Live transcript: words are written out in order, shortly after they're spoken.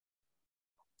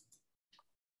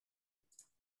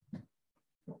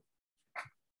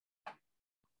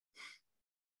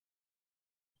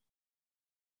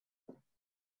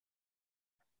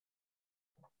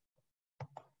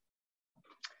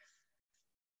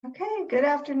Okay, good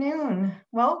afternoon.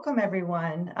 Welcome,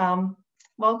 everyone.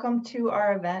 Welcome to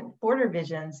our event,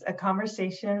 BorderVisions, a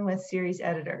conversation with series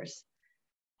editors.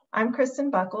 I'm Kristen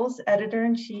Buckles,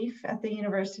 editor-in-chief at the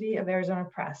University of Arizona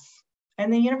Press.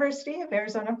 And the University of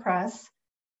Arizona Press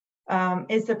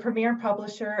is the premier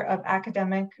publisher of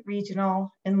academic,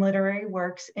 regional, and literary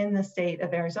works in the state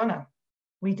of Arizona.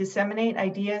 We disseminate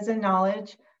ideas and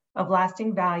knowledge of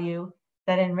lasting value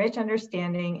that enrich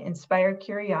understanding, inspire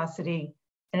curiosity,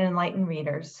 and enlighten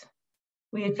readers.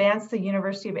 We advance the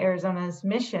University of Arizona's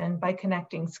mission by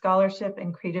connecting scholarship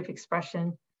and creative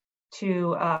expression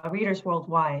to readers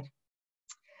worldwide.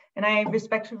 And I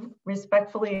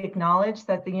respectfully acknowledge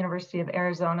that the University of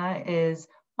Arizona is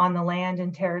on the land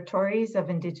and territories of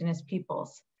Indigenous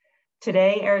peoples.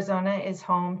 Today, Arizona is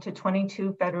home to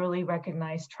 22 federally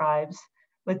recognized tribes,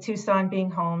 with Tucson being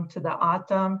home to the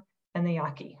O'odham and the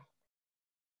Yaqui.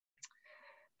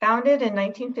 Founded in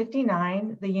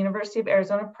 1959, the University of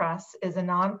Arizona Press is a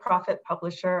nonprofit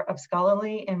publisher of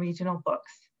scholarly and regional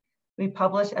books. We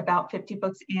publish about 50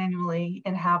 books annually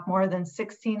and have more than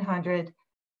 1,600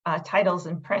 titles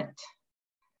in print.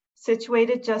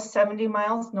 Situated just 70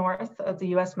 miles north of the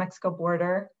U.S. Mexico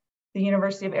border, the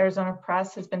University of Arizona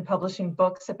Press has been publishing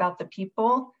books about the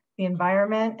people, the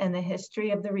environment, and the history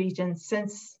of the region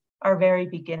since our very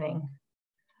beginning.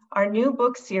 Our new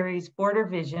book series,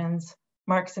 BorderVisions,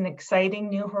 marks an exciting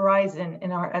new horizon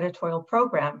in our editorial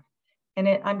program, and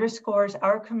it underscores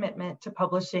our commitment to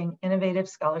publishing innovative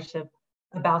scholarship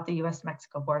about the U.S.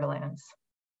 Mexico borderlands.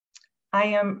 I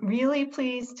am really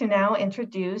pleased to now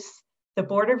introduce the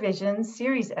BorderVisions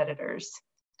series editors,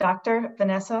 Dr.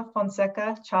 Vanessa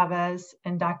Fonseca-Chávez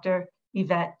and Dr.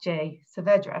 Yvette J.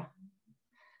 Saavedra.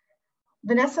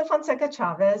 Vanessa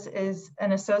Fonseca-Chávez is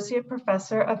an associate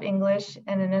professor of English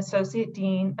and an associate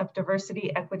dean of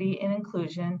diversity, equity, and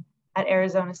inclusion at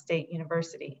Arizona State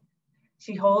University.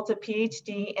 She holds a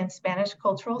PhD in Spanish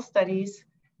cultural studies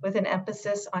with an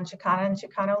emphasis on Chicana and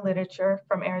Chicano literature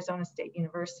from Arizona State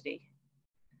University.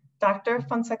 Dr.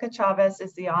 Fonseca-Chávez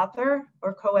is the author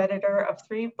or co-editor of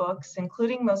 3 books,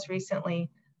 including most recently,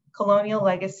 Colonial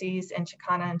Legacies in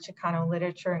Chicana and Chicano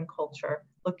Literature and Culture,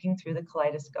 Looking Through the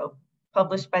Kaleidoscope,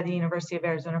 published by the University of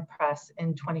Arizona Press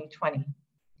in 2020.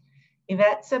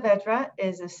 Yvette Saavedra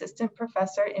is assistant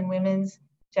professor in women's,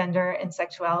 gender, and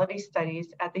sexuality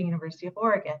studies at the University of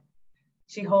Oregon.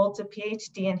 She holds a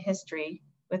PhD in history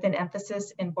with an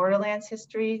emphasis in borderlands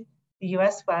history, the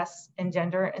U.S. West, and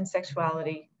gender and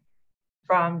sexuality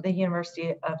from the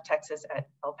University of Texas at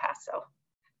El Paso.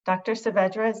 Dr.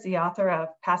 Saavedra is the author of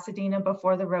Pasadena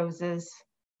Before the Roses,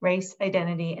 Race,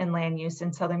 Identity, and Land Use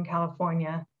in Southern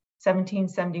California,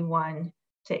 1771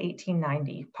 to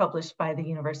 1890, published by the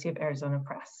University of Arizona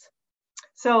Press.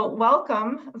 So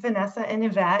welcome, Vanessa and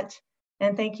Yvette,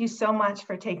 and thank you so much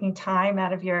for taking time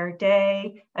out of your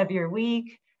day, of your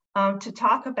week, to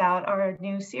talk about our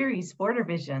new series,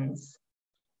 BorderVisions.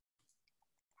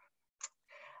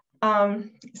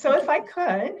 So if I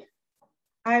could,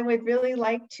 I would really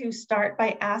like to start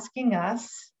by asking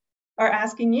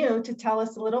you to tell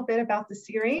us a little bit about the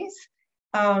series,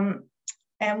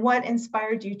 and what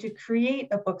inspired you to create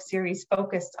a book series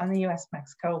focused on the U.S.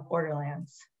 Mexico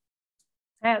borderlands?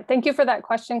 Thank you for that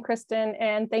question, Kristen,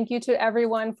 and thank you to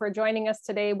everyone for joining us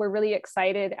today. We're really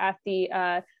excited at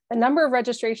the number of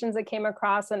registrations that came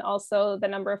across, and also the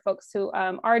number of folks who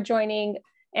are joining,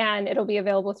 and it'll be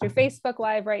available through Facebook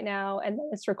Live right now, and then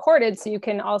it's recorded, so you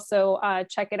can also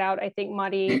check it out. I think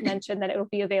Madi mentioned that it will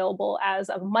be available as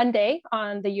of Monday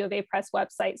on the U of A Press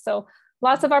website. So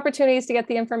lots of opportunities to get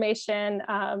the information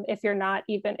if you're not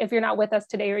with us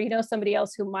today, or you know somebody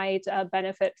else who might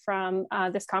benefit from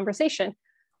this conversation.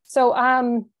 So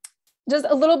just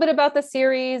a little bit about the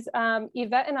series.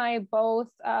 Yvette and I both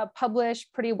publish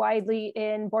pretty widely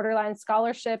in borderland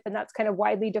scholarship, and that's kind of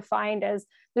widely defined as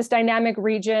this dynamic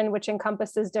region, which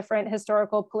encompasses different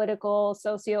historical, political,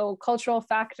 socio-cultural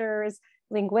factors,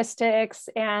 linguistics,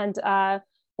 and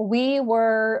we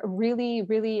were really,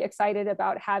 really excited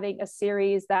about having a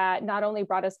series that not only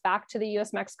brought us back to the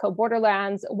U.S. Mexico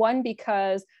borderlands, one,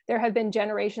 because there have been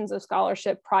generations of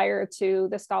scholarship prior to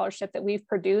the scholarship that we've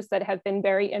produced that have been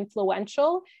very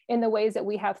influential in the ways that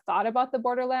we have thought about the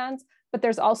borderlands, but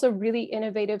there's also really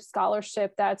innovative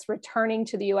scholarship that's returning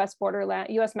to the U.S.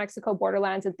 Mexico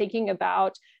borderlands and thinking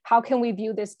about how can we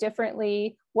view this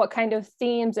differently, what kind of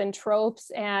themes and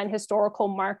tropes and historical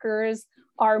markers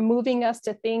are moving us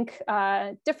to think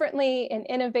differently in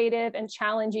innovative and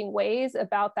challenging ways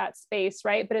about that space,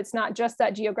 right? But it's not just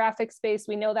that geographic space.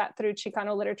 We know that through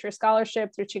Chicano literature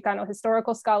scholarship, through Chicano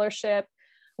historical scholarship.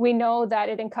 we know that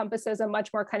it encompasses a much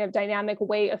more kind of dynamic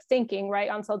way of thinking, right?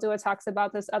 Ansaldúa talks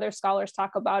about this, other scholars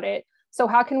talk about it. So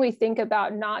how can we think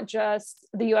about not just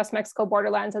the U.S. Mexico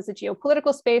borderlands as a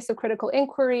geopolitical space of critical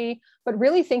inquiry, but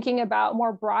really thinking about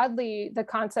more broadly the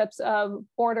concepts of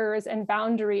borders and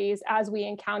boundaries as we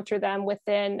encounter them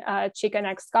within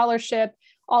Chicanx scholarship,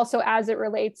 also as it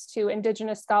relates to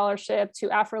Indigenous scholarship, to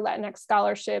Afro-Latinx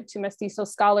scholarship, to Mestizo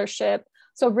scholarship.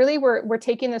 So really we're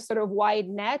taking this sort of wide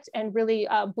net and really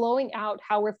blowing out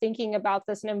how we're thinking about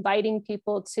this and inviting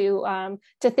people to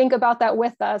think about that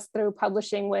with us through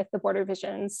publishing with the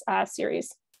BorderVisions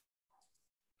series.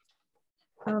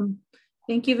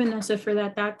 Thank you, Vanessa, for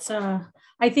that. That's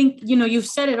I think, you know, you've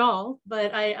said it all,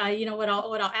 but I you know, what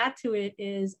I'll add to it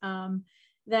is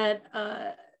that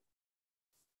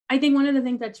I think one of the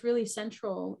things that's really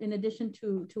central, in addition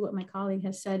to what my colleague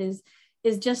has said,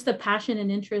 is just the passion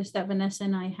and interest that Vanessa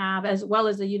and I have, as well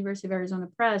as the University of Arizona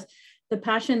Press, the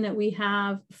passion that we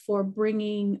have for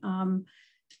bringing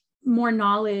more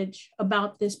knowledge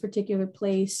about this particular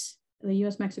place, the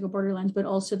U.S. Mexico borderlands, but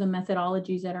also the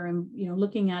methodologies that are, you know,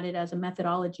 looking at it as a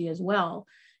methodology as well.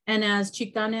 And as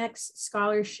Chicanx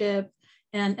scholarship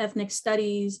and ethnic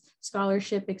studies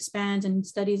scholarship expands and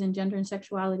studies in gender and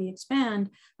sexuality expand,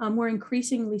 we're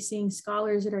increasingly seeing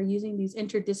scholars that are using these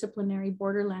interdisciplinary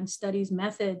borderland studies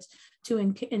methods to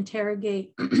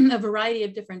interrogate a variety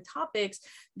of different topics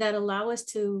that allow us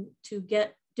to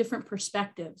get different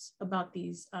perspectives about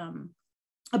these,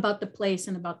 about the place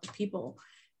and about the people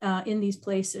in these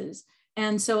places.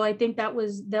 And so I think that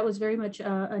was very much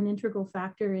an integral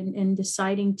factor in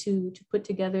deciding to put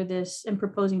together this and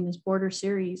proposing this border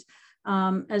series,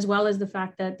 as well as the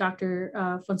fact that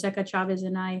Dr. Fonseca-Chávez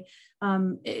and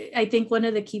I think one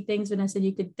of the key things, Vanessa,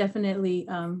 you could definitely,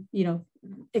 you know,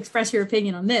 express your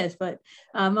opinion on this, but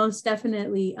most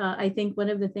definitely, I think one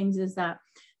of the things is that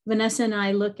Vanessa and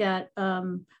I look at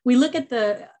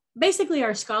basically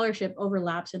our scholarship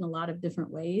overlaps in a lot of different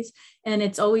ways. And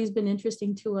it's always been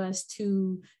interesting to us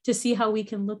to see how we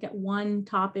can look at one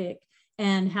topic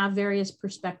and have various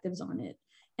perspectives on it.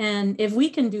 And if we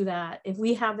can do that, if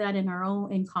we have that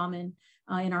in common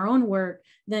in our own work,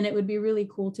 then it would be really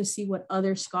cool to see what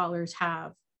other scholars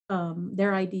have,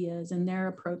 their ideas and their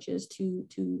approaches to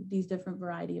these different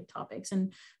variety of topics.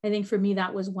 And I think for me,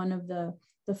 that was one of the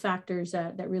factors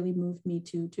that really moved me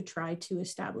to try to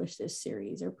establish this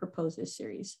series or propose this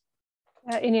series.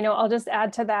 And, you know, I'll just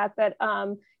add to that,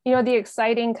 you know, the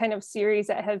exciting kind of series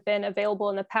that have been available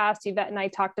in the past, Yvette and I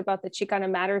talked about the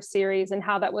Chicana Matters series and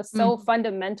how that was so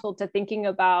fundamental to thinking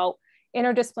about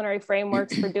interdisciplinary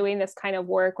frameworks for doing this kind of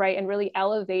work, right? And really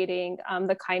elevating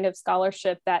the kind of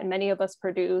scholarship that many of us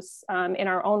produce in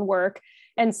our own work.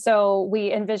 And so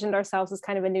we envisioned ourselves as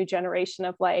kind of a new generation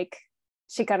of like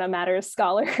Chicana Matters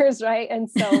scholars, right?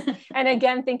 And so, and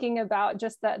again, thinking about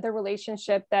just the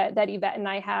relationship that Yvette and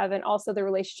I have, and also the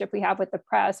relationship we have with the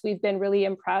press, we've been really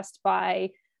impressed by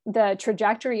the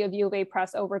trajectory of U of A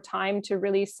Press over time to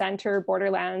really center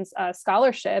Borderlands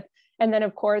scholarship. And then,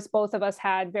 of course, both of us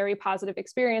had very positive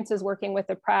experiences working with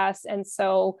the press. And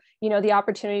so, you know, the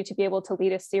opportunity to be able to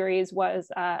lead a series was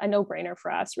a no-brainer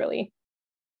for us, really.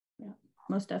 Yeah,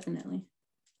 most definitely.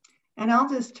 And I'll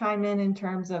just chime in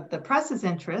terms of the press's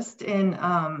interest in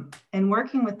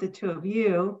working with the two of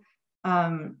you.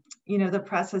 You know, the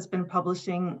press has been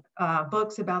publishing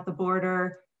books about the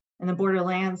border and the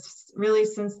borderlands really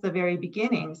since the very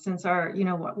beginning, since our, you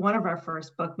know, one of our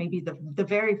first book, maybe the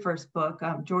very first book,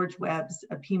 George Webb's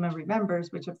Pima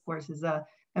Remembers, which of course is a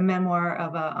memoir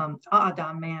of a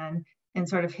A'adam man and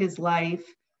sort of his life.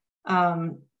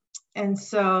 And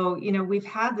so, you know, we've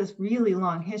had this really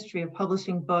long history of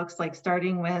publishing books, like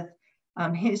starting with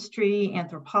history,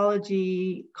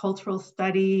 anthropology, cultural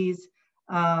studies,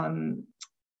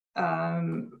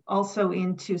 also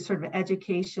into sort of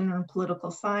education and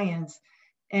political science.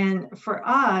 And for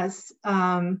us,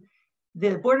 the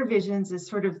BorderVisions is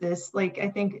sort of this, like, I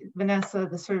think, Vanessa,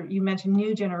 the sort of, you mentioned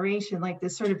new generation, like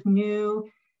this sort of new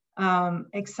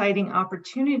exciting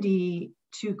opportunity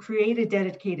to create a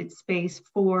dedicated space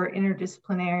for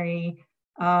interdisciplinary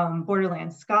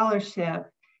borderland scholarship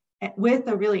with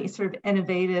a really sort of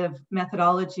innovative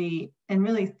methodology and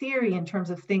really theory in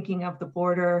terms of thinking of the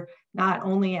border, not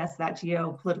only as that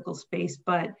geopolitical space,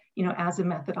 but, you know, as a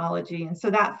methodology. And so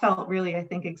that felt really, I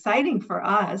think, exciting for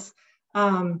us.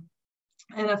 And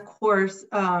of course,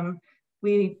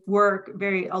 we work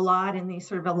a lot in these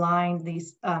sort of aligned,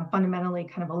 these fundamentally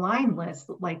kind of aligned lists,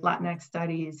 like Latinx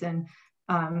studies and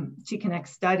Chicanx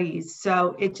studies.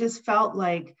 So it just felt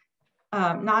like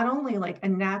not only like a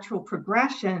natural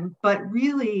progression, but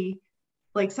really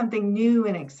like something new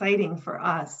and exciting for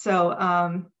us.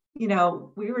 So you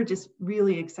know, we were just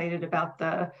really excited about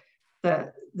the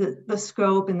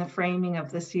scope and the framing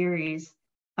of the series.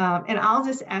 And I'll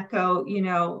just echo, you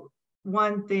know,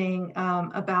 one thing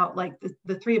about like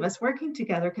the three of us working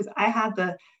together, because I had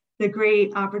the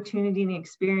great opportunity and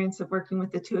experience of working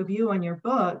with the two of you on your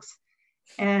books.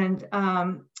 And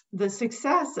the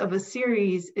success of a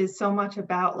series is so much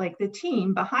about like the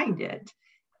team behind it.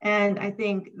 And I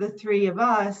think the three of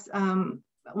us,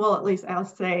 well, at least I'll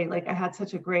say, like, I had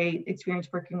such a great experience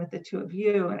working with the two of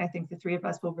you. And I think the three of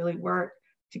us will really work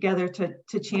together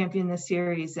to champion the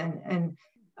series and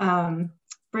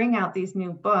bring out these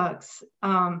new books.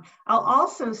 I'll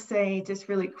also say just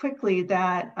really quickly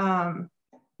that,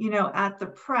 you know, at the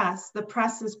press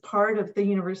is part of the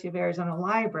University of Arizona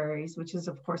Libraries, which is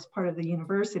of course part of the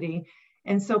university.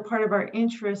 And so part of our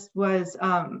interest was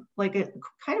like a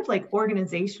kind of like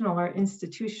organizational or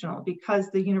institutional, because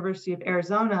the University of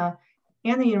Arizona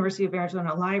and the University of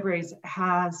Arizona Libraries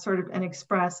has sort of an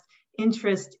expressed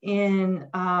interest in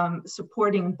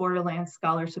supporting borderlands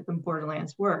scholarship and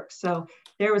borderlands work. So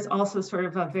there was also sort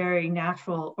of a very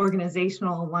natural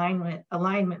organizational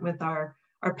alignment with our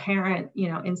parent, you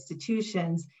know,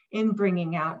 institutions in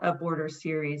bringing out a border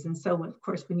series. And so of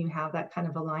course, when you have that kind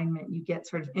of alignment, you get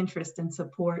sort of interest and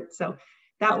support. So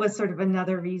that was sort of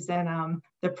another reason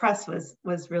the press was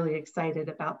really excited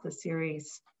about the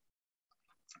series.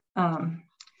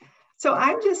 So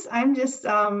I'm just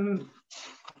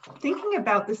thinking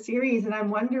about the series, and I'm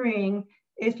wondering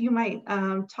if you might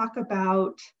talk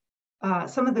about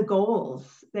some of the goals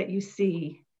that you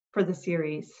see for the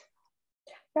series.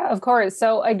 Yeah, of course.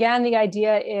 So again, the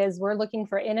idea is we're looking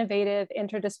for innovative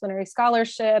interdisciplinary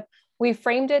scholarship. We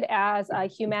framed it as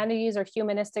humanities or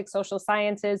humanistic social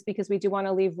sciences, because we do want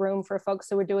to leave room for folks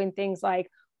who are doing things like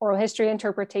oral history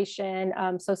interpretation,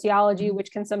 sociology,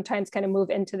 which can sometimes kind of move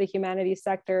into the humanities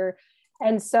sector.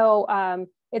 And so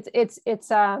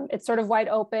it's sort of wide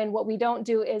open. What we don't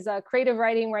do is creative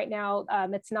writing right now.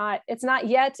 It's not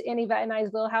yet in Yvette and I's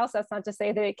wheelhouse. That's not to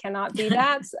say that it cannot be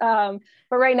that.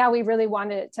 But right now we really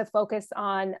wanted to focus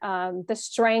on the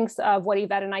strengths of what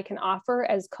Yvette and I can offer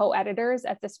as co-editors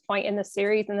at this point in the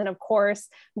series. And then of course,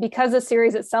 because the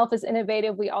series itself is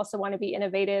innovative, we also want to be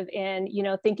innovative in, you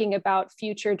know, thinking about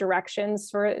future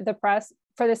directions for the press,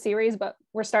 for the series, but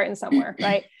we're starting somewhere,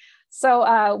 right?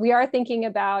 So we are thinking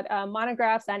about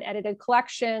monographs and edited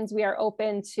collections. We are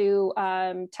open to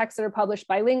texts that are published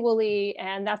bilingually,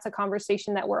 and that's a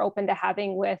conversation that we're open to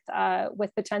having with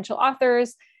potential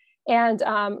authors. And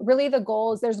really the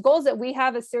goals, there's goals that we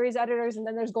have as series editors, and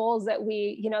then there's goals that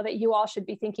we, you know, that you all should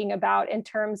be thinking about in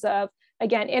terms of,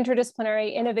 again,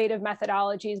 interdisciplinary, innovative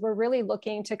methodologies. We're really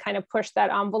looking to kind of push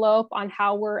that envelope on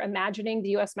how we're imagining the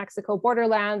U.S. Mexico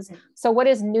borderlands. So what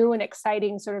is new and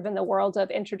exciting sort of in the world of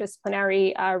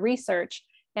interdisciplinary research?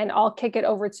 And I'll kick it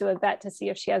over to Yvette to see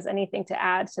if she has anything to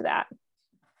add to that.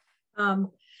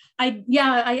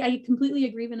 I completely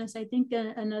agree, Vanessa. I think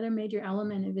another major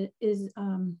element of it is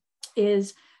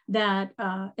that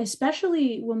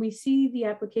especially when we see the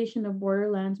application of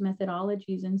borderlands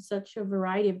methodologies in such a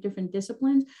variety of different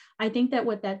disciplines, I think that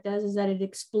what that does is that it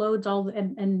explodes all,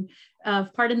 and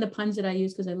pardon the puns that I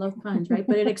use because I love puns, right?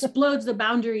 But it explodes the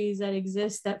boundaries that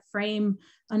exist that frame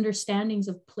understandings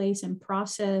of place and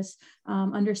process,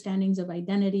 understandings of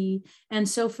identity. And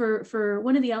so for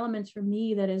one of the elements for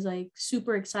me that is like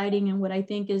super exciting, and what I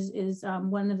think is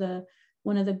one of the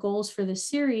goals for the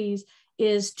series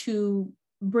is to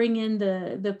bring in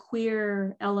the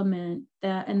queer element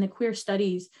and the queer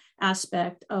studies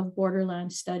aspect of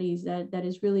borderland studies that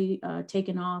is really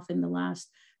taken off in the last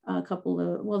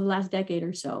the last decade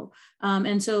or so.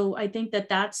 And so I think that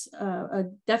that's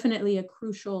definitely a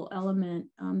crucial element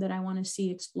that I want to see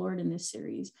explored in this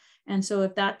series. And so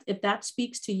if that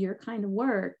speaks to your kind of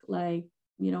work, like,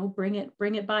 you know, bring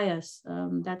it by us.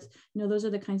 That's, you know, those are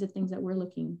the kinds of things that we're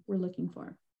looking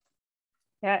for.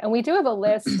 Yeah, and we do have a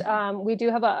list. We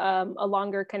do have a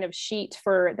longer kind of sheet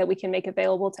that we can make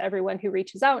available to everyone who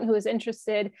reaches out and who is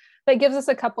interested. That gives us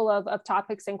a couple of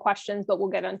topics and questions, but we'll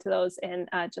get into those in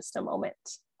just a moment.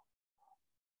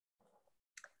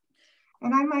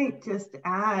 And I might just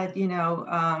add, you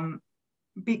know,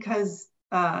 because,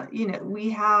 you know,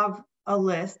 we have a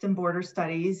list in Border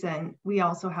Studies, and we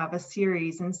also have a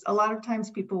series. And a lot of times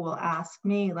people will ask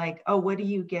me like, oh, what do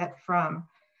you get from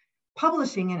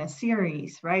publishing in a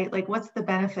series, right? Like, what's the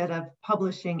benefit of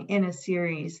publishing in a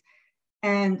series?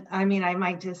 And I mean, I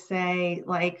might just say,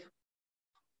 like,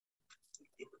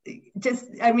 I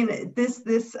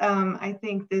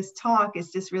think this talk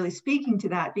is just really speaking to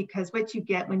that, because what you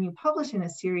get when you publish in a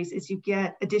series is you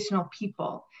get additional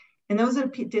people, and those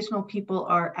additional people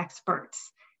are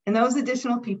experts. And those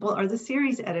additional people are the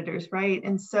series editors, right?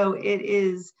 And so it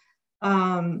is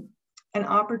an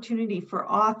opportunity for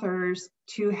authors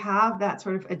to have that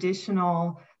sort of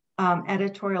additional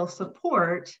editorial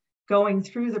support going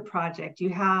through the project. You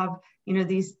have,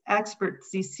 these experts,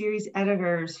 these series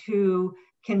editors who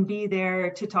can be there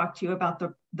to talk to you about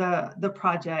the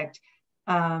project,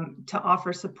 to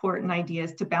offer support and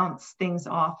ideas to bounce things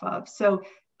off of. So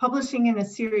publishing in a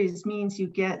series means you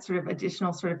get sort of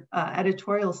additional sort of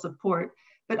editorial support.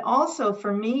 But also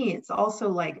for me, it's also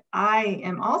like I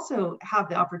am also have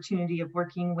the opportunity of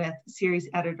working with series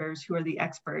editors who are the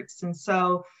experts. And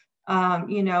so,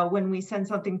 when we send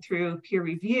something through peer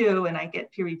review and I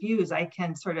get peer reviews, I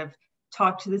can sort of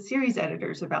talk to the series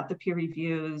editors about the peer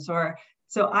reviews.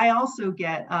 So I also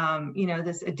get,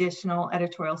 this additional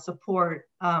editorial support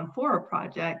for a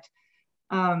project.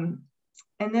 And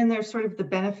then there's sort of the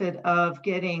benefit of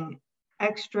getting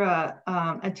extra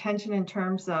attention in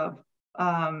terms of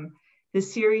the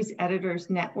series editors'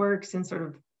 networks and sort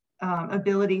of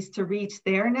abilities to reach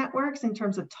their networks in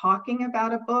terms of talking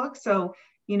about a book. So,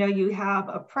 you have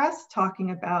a press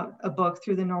talking about a book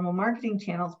through the normal marketing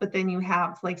channels, but then you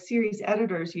have like series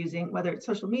editors using whether it's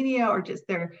social media or just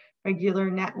their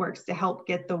regular networks to help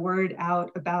get the word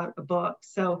out about a book.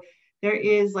 So there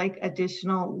is like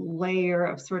additional layer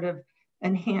of sort of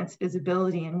enhanced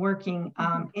visibility and working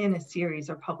in a series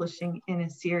or publishing in a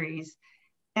series.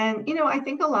 And, I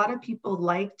think a lot of people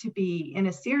like to be in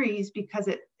a series because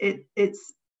it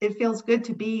feels good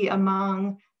to be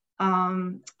among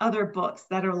other books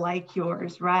that are like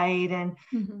yours, right? And,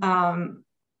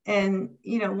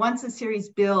 once a series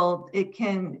builds, it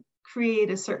can create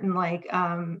a certain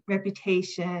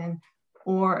reputation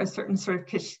or a certain sort of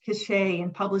cachet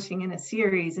in publishing in a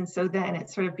series. And so then it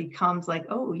sort of becomes like,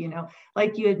 oh,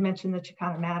 like you had mentioned the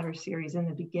Chicana Matters series in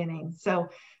the beginning. So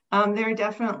there are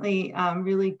definitely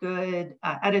really good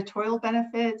editorial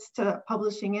benefits to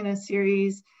publishing in a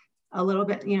series, a little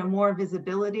bit, more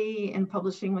visibility in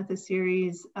publishing with a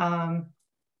series.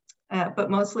 But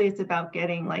mostly it's about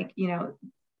getting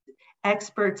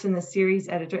experts in the series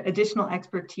editor, additional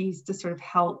expertise to sort of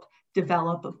help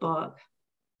develop a book.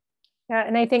 Yeah,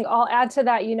 and I think I'll add to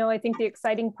that, I think the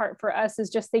exciting part for us is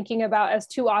just thinking about as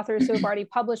two authors who have already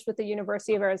published with the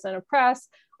University of Arizona Press.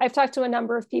 I've talked to a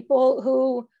number of people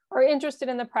who are interested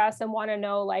in the press and want to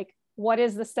know what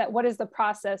is the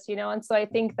process, and so I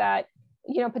think that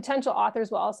potential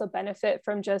authors will also benefit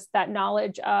from just that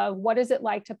knowledge of what is it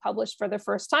like to publish for the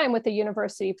first time with the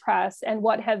university press and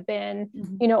what have been,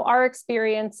 our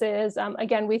experiences.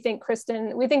 Again, we think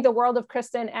the world of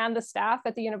Kristen and the staff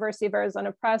at the University of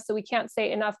Arizona Press, so we can't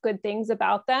say enough good things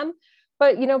about them.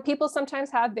 But, people sometimes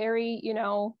have very,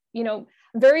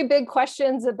 very big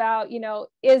questions about,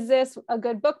 is this a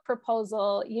good book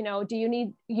proposal? Do you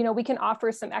need, we can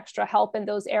offer some extra help in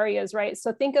those areas, right?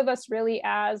 So think of us really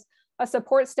as a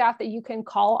support staff that you can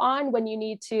call on when you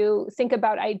need to think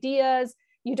about ideas.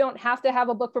 You don't have to have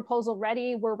a book proposal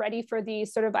ready. We're ready for the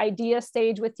sort of idea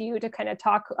stage with you to kind of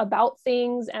talk about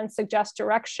things and suggest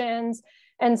directions.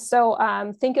 And so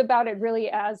think about it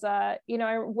really as,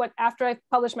 after I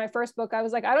published my first book, I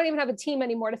was like, I don't even have a team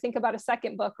anymore to think about a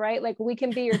second book, right? Like we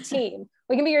can be your team.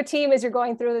 We can be your team as you're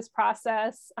going through this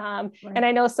process. Right. And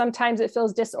I know sometimes it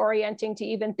feels disorienting to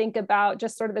even think about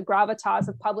just sort of the gravitas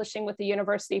of publishing with the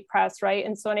university press, right?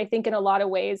 And so, and I think in a lot of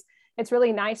ways, it's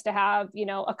really nice to have,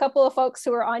 a couple of folks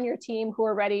who are on your team who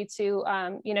are ready to,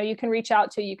 you can reach out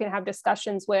to, you can have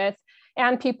discussions with,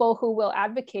 and people who will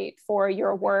advocate for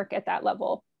your work at that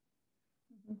level.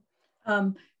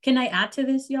 Can I add to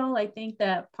this, y'all? I think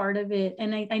that part of it,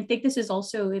 and I think this is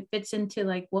also, it fits into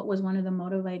what was one of the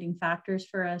motivating factors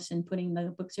for us in putting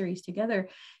the book series together,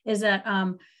 is that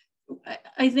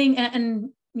I think, and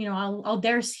I'll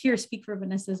dare here speak for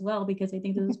Vanessa as well, because I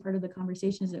think this is part of the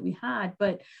conversations that we had,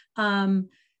 but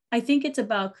I think it's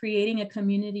about creating a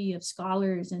community of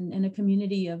scholars and a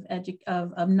community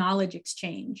of knowledge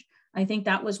exchange. I think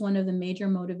that was one of the major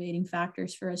motivating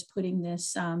factors for us putting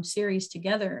this series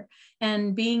together,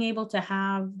 and being able to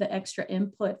have the extra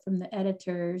input from the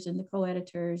editors and the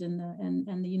co-editors and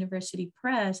the university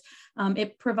press.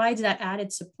 It provides that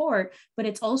added support, but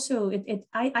it's also,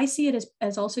 I see it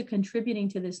as also contributing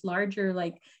to this larger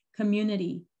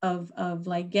community of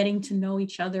getting to know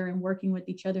each other and working with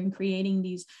each other and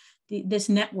creating this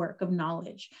network of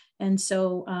knowledge. And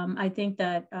so I think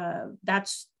that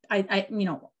that's,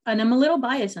 and I'm a little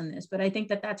biased on this, but I think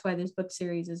that that's why this book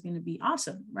series is going to be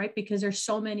awesome, right? Because there's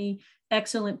so many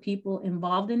excellent people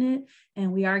involved in it,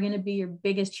 and we are going to be your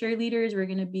biggest cheerleaders. We're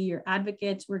going to be your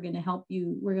advocates. We're going to help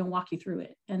you. We're going to walk you through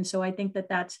it. And so I think that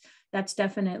that's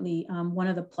definitely one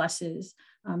of the pluses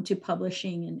to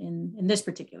publishing in this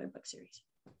particular book series.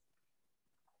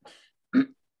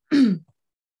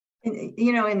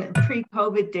 You know, in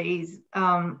pre-COVID days,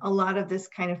 a lot of this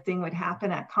kind of thing would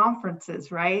happen at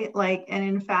conferences, right? Like, and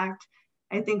in fact,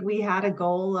 I think we had a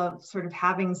goal of sort of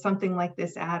having something like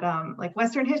this at like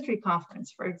Western History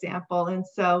Conference, for example. And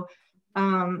so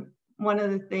one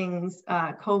of the things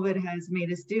COVID has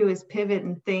made us do is pivot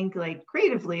and think like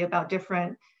creatively about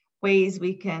different ways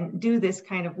we can do this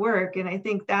kind of work. And I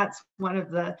think that's one of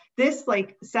this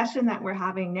like session that we're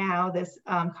having now, this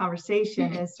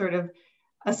conversation is sort of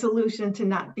a solution to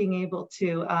not being able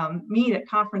to meet at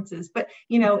conferences. But,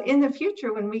 you know, in the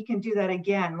future, when we can do that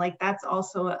again, like that's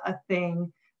also a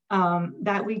thing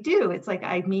that we do. It's like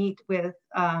I meet with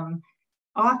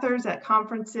authors at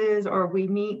conferences, or we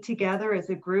meet together as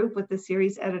a group with the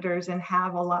series editors and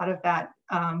have a lot of that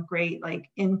great like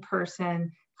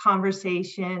in-person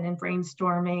conversation and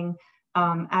brainstorming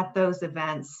at those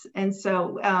events. And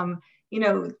so, you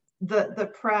know,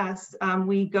 the press,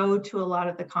 we go to a lot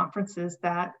of the conferences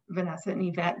that Vanessa and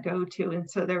Yvette go to. And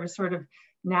so there were sort of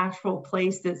natural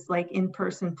places, like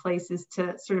in-person places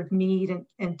to sort of meet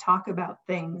and talk about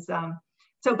things.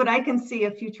 So, but I can see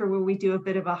a future where we do a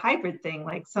bit of a hybrid thing,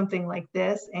 like something like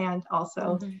this, and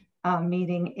also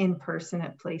meeting in person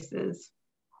at places.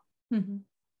 Mm-hmm.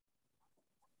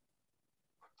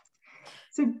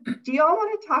 So do y'all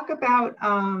want to talk about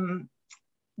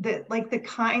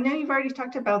I know you've already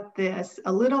talked about this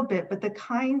a little bit, but the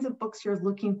kinds of books you're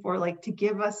looking for, like to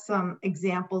give us some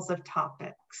examples of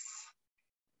topics.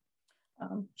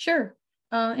 Sure.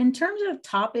 In terms of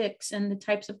topics and the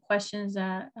types of questions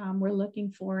that we're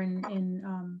looking for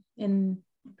in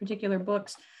particular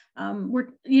books,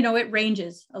 it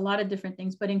ranges a lot of different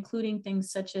things, but including things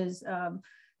such as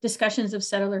discussions of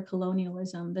settler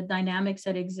colonialism, the dynamics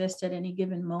that exist at any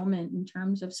given moment in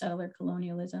terms of settler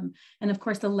colonialism, and of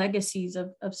course the legacies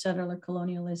of settler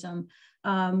colonialism.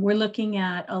 We're looking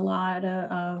at a lot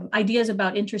of ideas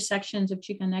about intersections of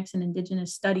Chicanx and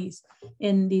indigenous studies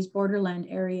in these borderland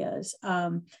areas,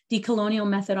 decolonial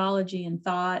methodology and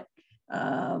thought,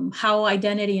 how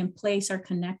identity and place are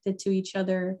connected to each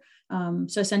other.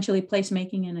 So essentially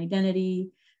placemaking and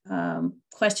identity,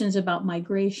 questions about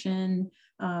migration,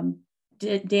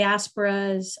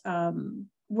 diasporas.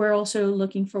 We're also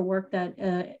looking for work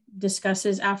that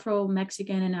discusses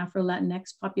Afro-Mexican and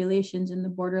Afro-Latinx populations in the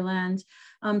borderlands.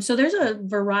 So there's a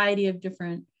variety of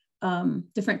different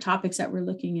topics that we're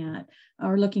looking at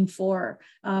or looking for.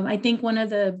 I think one of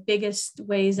the biggest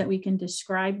ways that we can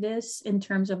describe this in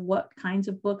terms of what kinds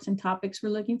of books and topics we're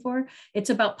looking for, it's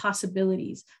about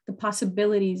possibilities, the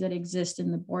possibilities that exist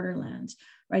in the borderlands,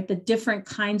 right? The different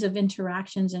kinds of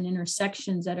interactions and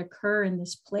intersections that occur in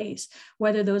this place,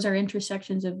 whether those are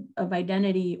intersections of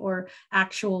identity or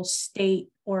actual state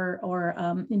or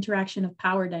interaction of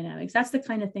power dynamics. That's the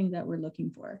kind of thing that we're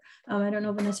looking for. I don't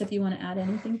know, Vanessa, if you want to add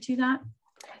anything to that.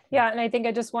 Yeah, and I think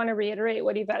I just want to reiterate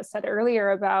what Yvette said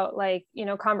earlier about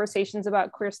conversations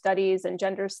about queer studies and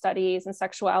gender studies and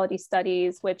sexuality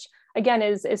studies, which again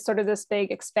is sort of this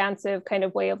big expansive kind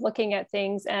of way of looking at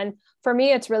things. And for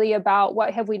me, it's really about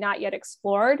what have we not yet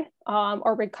explored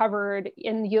or recovered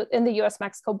in the U.S.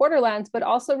 Mexico borderlands, but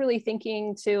also really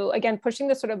thinking to, again, pushing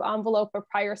the sort of envelope of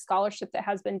prior scholarship that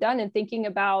has been done and thinking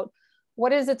about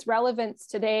what is its relevance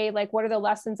today? Like, what are the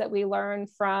lessons that we learn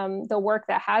from the work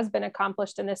that has been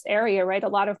accomplished in this area, right? A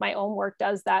lot of my own work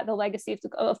does that, the legacy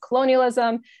of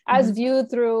colonialism as viewed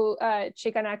through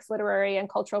Chicanx literary and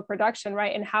cultural production,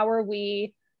 right? And how are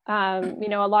we, a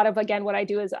lot of, again, what I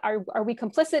do is, are we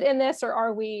complicit in this or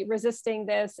are we resisting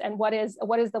this? And what is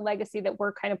the legacy that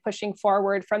we're kind of pushing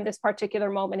forward from this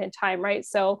particular moment in time, right?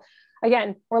 So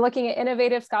again, we're looking at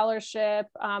innovative scholarship,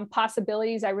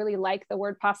 possibilities. I really like the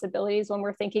word possibilities when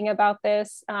we're thinking about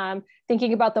this,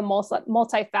 thinking about the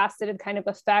multifaceted kind of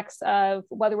effects of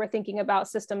whether we're thinking about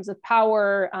systems of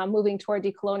power, moving toward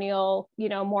decolonial,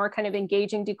 more kind of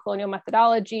engaging decolonial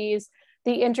methodologies,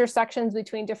 the intersections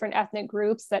between different ethnic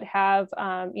groups that have,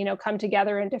 come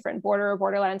together in different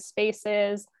borderland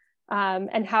spaces.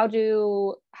 And how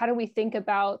do we think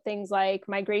about things like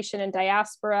migration and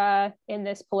diaspora in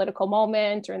this political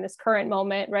moment or in this current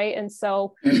moment, right? And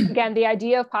so again, the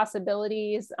idea of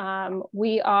possibilities,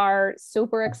 we are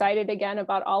super excited again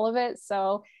about all of it.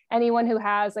 So anyone who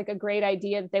has like a great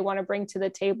idea that they want to bring to the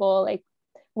table, like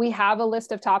we have a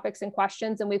list of topics and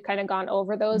questions and we've kind of gone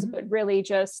over those, but really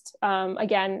just,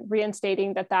 again,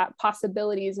 reinstating that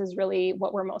possibilities is really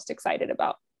what we're most excited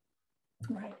about.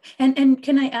 Right. And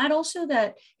can I add also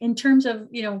that in terms of,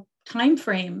 time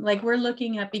frame, like we're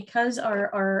looking at, because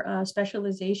our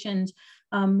specializations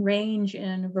range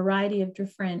in a variety of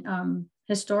different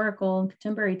historical and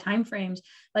contemporary timeframes.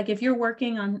 Like if you're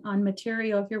working on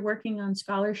material, if you're working on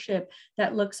scholarship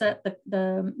that looks at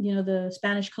the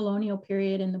Spanish colonial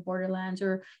period in the borderlands,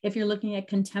 or if you're looking at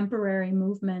contemporary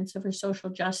movements for social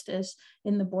justice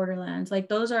in the borderlands, like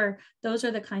those are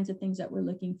the kinds of things that we're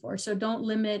looking for. So don't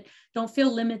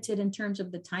feel limited in terms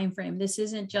of the time frame. This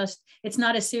isn't just, it's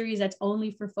not a series that's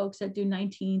only for folks that do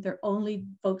 19th or only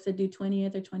folks that do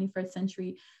 20th or 21st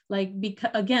century. Like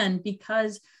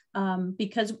because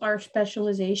our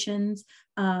specializations,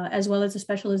 as well as the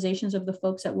specializations of the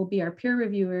folks that will be our peer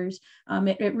reviewers,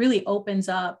 it really opens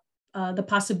up the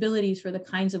possibilities for the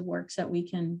kinds of works that we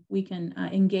can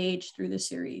engage through the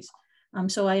series.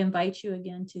 So I invite you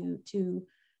again to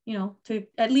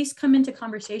at least come into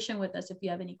conversation with us if you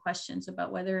have any questions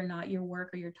about whether or not your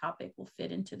work or your topic will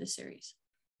fit into the series.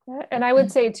 And I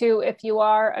would say too, if you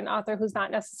are an author who's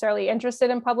not necessarily interested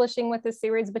in publishing with this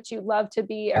series, but you love to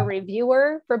be a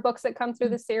reviewer for books that come through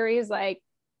the series, like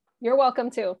you're welcome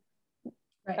to.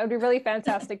 Right. That would be really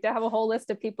fantastic to have a whole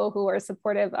list of people who are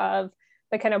supportive of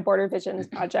the kind of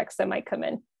BorderVisions projects that might come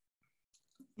in.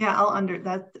 Yeah,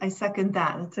 I second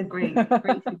that. That's a great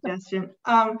suggestion.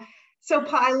 So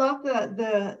I love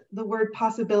the word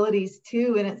possibilities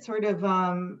too, and it sort of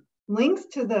links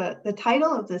to the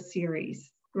title of the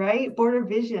series, right?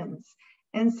 BorderVisions.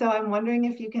 And so I'm wondering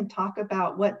if you can talk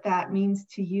about what that means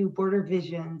to you,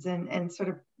 BorderVisions, and sort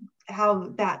of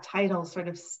how that title sort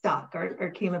of stuck or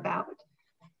came about.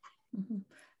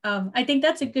 Mm-hmm. I think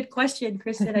that's a good question,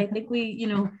 Kristen. I think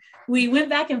we went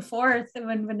back and forth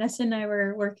when Vanessa and I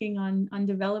were working on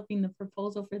developing the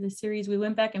proposal for the series. We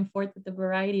went back and forth with a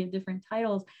variety of different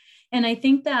titles. And I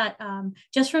think that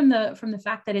just from the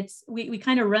fact that we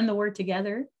kind of run the word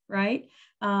together, right?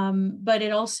 But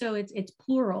it's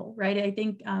plural, right? I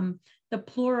think the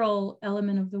plural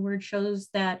element of the word shows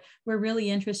that we're really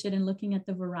interested in looking at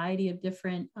the variety of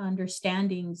different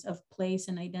understandings of place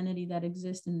and identity that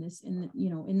exist in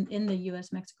the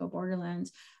U.S. Mexico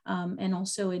borderlands, and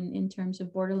also in terms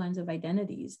of borderlands of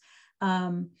identities.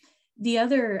 The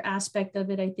other aspect of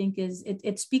it, I think, is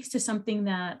it speaks to something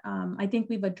that I think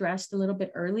we've addressed a little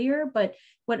bit earlier, but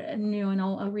and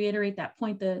I'll reiterate that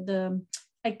point.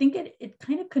 I think it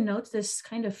kind of connotes this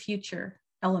kind of future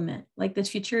element, like this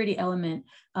futurity element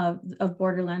of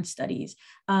borderland studies.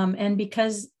 And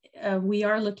because we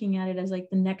are looking at it as like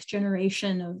the next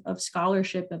generation of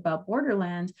scholarship about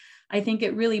borderlands, I think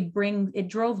it really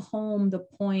drove home the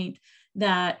point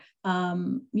that,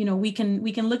 we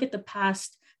can look at the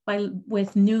past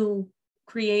with new,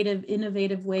 creative,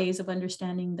 innovative ways of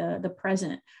understanding the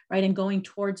present, right? And going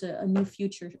towards a new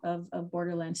future of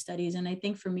borderland studies. And I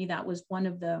think for me, that was one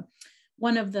of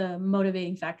the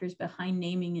motivating factors behind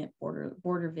naming it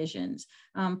BorderVisions.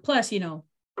 Plus,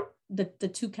 the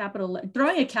two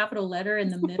throwing a capital letter in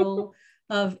the middle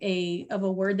of a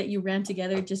word that you ran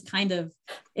together just kind of,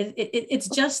 it's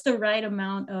just the right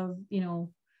amount of,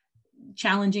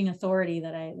 challenging authority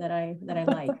that I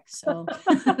like. So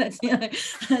that's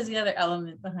the other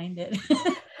element behind it.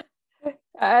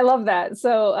 I love that.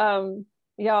 So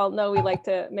y'all know we like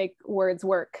to make words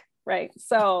work. Right.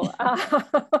 So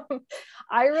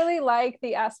I really like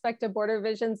the aspect of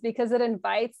BorderVisions because it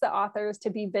invites the authors to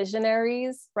be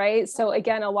visionaries, right? So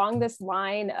again, along this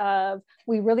line of,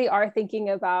 we really are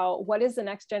thinking about what is the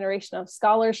next generation of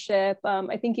scholarship.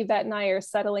 I think Yvette and I are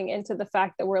settling into the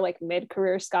fact that we're like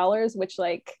mid-career scholars, which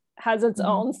like has its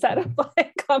own set of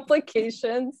like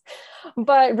complications,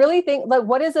 but really think like,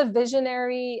 what is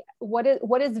visionary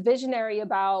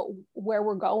about where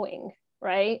we're going?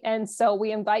 Right. And so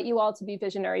we invite you all to be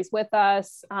visionaries with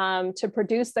us, to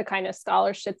produce the kind of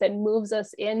scholarship that moves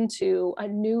us into a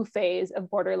new phase of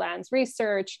borderlands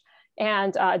research,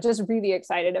 and just really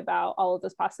excited about all of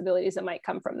those possibilities that might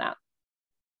come from that.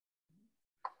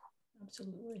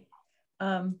 Absolutely.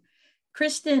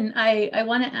 Kristen, I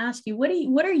want to ask you,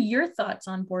 what are your thoughts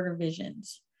on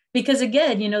BorderVisions? Because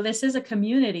again, this is a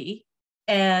community,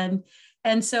 and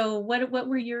so what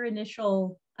were your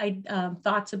initial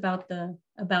thoughts about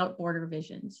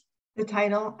BorderVisions? The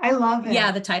title, I love it.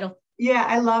 Yeah, the title. Yeah,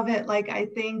 I love it. Like, I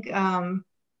think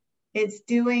it's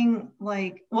doing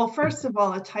like, well, first of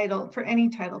all, a title, for any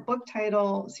title, book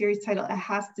title, series title, it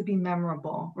has to be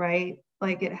memorable, right?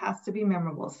 Like it has to be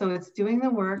memorable. So it's doing the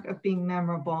work of being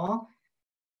memorable,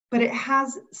 but it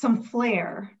has some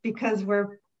flair because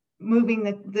we're moving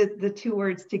the two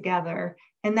words together.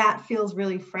 And that feels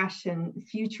really fresh and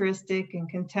futuristic and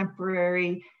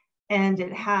contemporary. And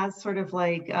it has sort of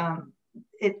like,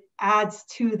 it adds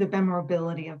to the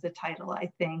memorability of the title,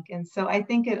 I think. And so I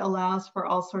think it allows for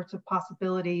all sorts of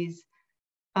possibilities.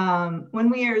 When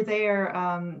we are there,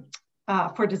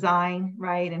 for design,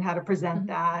 right? And how to present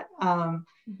that.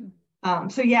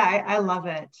 So yeah, I love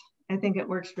it. I think it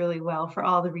works really well for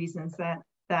all the reasons that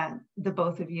the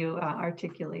both of you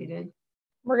articulated.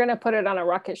 We're going to put it on a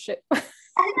rocket ship.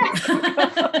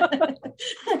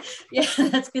 Yeah,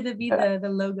 that's going to be the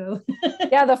logo.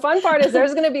 Yeah, the fun part is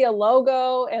there's going to be a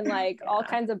logo and like all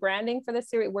kinds of branding for this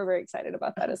series. We're very excited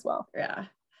about that as well.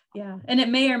 Yeah, and it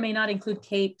may or may not include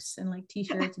capes and like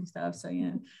t-shirts and stuff. So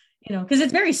yeah, you know, because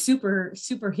it's very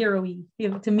superhero-y, you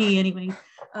know, to me anyway.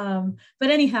 But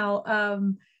anyhow,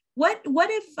 what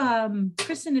if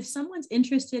Kristen, if someone's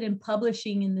interested in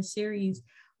publishing in the series,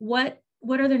 what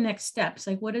are their next steps?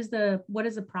 Like, what does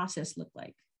the process look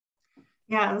like?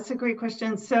 Yeah, that's a great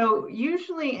question. So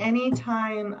usually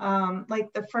anytime,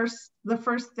 like the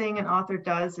first thing an author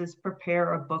does is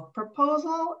prepare a book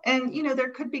proposal. And, you know,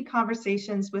 there could be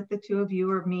conversations with the two of you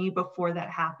or me before that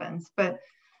happens. But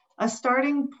a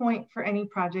starting point for any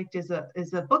project is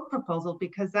a book proposal,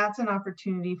 because that's an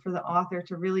opportunity for the author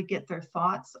to really get their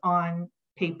thoughts on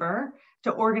paper,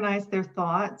 to organize their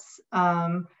thoughts,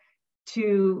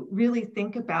 to really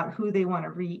think about who they want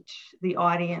to reach, the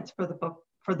audience for the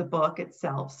book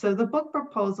itself. So the book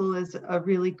proposal is a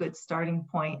really good starting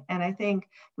point. And I think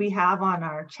we have on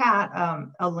our chat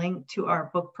a link to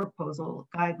our book proposal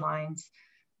guidelines.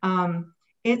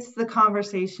 It's the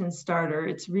conversation starter.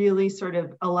 It's really sort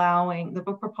of allowing, the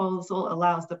book proposal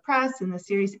allows the press and the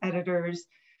series editors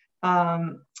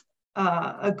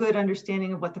a good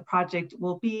understanding of what the project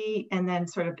will be. And then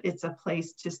sort of it's a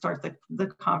place to start the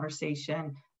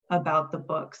conversation about the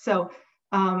book. So,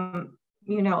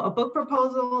 you know, a book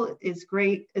proposal is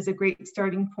a great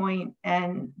starting point,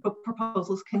 and book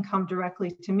proposals can come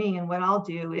directly to me. And what I'll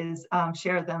do is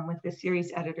share them with the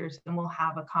series editors, and we'll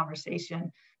have a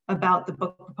conversation about the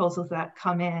book proposals that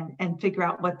come in and figure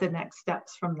out what the next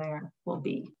steps from there will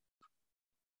be.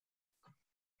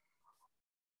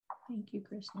 Thank you,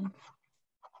 Kristen.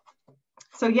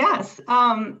 So yes,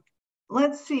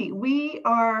 let's see, we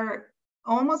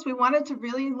wanted to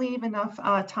really leave enough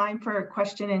time for a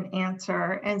question and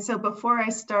answer. And so before I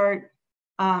start,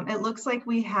 it looks like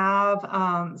we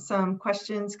have some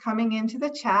questions coming into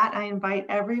the chat. I invite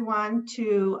everyone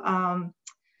to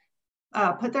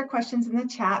put their questions in the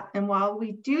chat. And while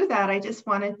we do that, I just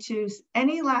wanted to,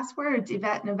 any last words,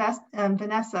 Yvette and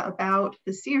Vanessa, about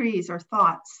the series or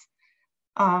thoughts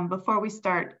before we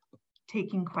start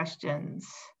taking questions?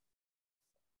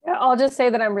 Yeah, I'll just say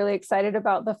that I'm really excited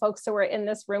about the folks who were in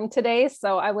this room today.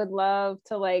 So I would love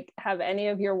to like have any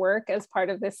of your work as part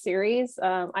of this series.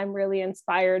 I'm really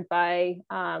inspired by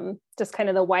just kind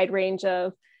of the wide range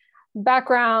of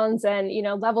backgrounds and, you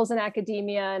know, levels in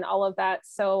academia and all of that.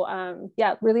 So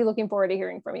yeah, really looking forward to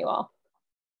hearing from you all.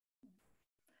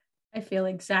 I feel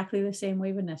exactly the same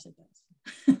way Vanessa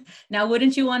does. Now,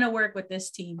 wouldn't you want to work with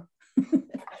this team?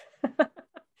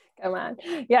 Come on.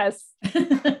 Yes.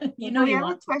 You know, we have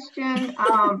a question.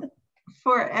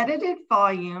 For edited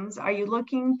volumes, are you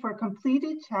looking for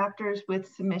completed chapters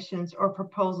with submissions or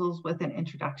proposals with an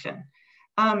introduction?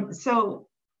 So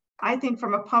I think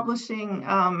from a publishing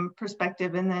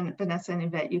perspective, and then Vanessa and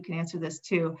Yvette, you can answer this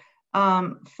too.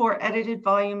 For edited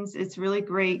volumes, it's really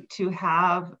great to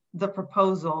have the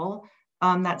proposal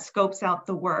that scopes out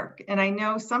the work. And I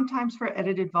know sometimes for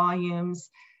edited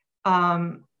volumes,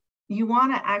 you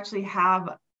want to actually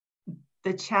have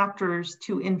the chapters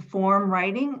to inform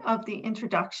writing of the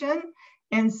introduction.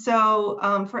 And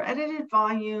so for edited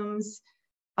volumes,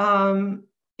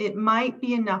 it might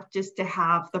be enough just to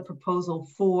have the proposal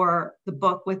for the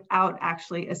book without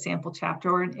actually a sample chapter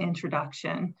or an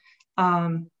introduction.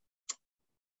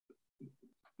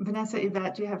 Vanessa,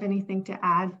 Yvette, do you have anything to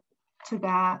add to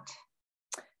that?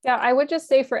 Yeah, I would just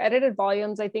say for edited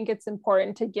volumes, I think it's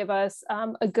important to give us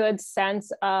a good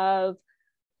sense of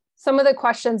some of the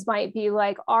questions might be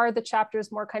like, are the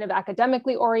chapters more kind of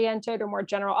academically oriented or more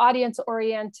general audience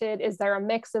oriented? Is there a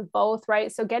mix of both,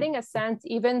 right? So getting a sense,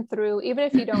 even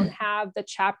if you don't have the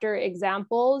chapter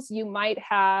examples, you might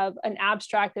have an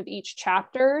abstract of each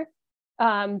chapter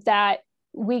that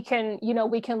we can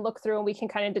look through and we can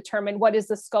kind of determine what is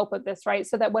the scope of this, right?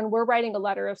 So that when we're writing a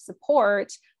letter of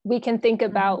support, we can think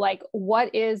about like,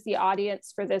 what is the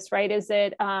audience for this, right? Is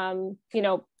it,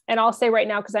 and I'll say right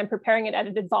now, because I'm preparing an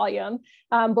edited volume,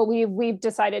 but we've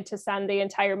decided to send the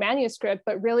entire manuscript,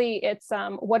 but really it's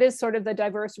what is sort of the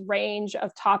diverse range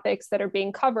of topics that are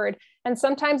being covered. And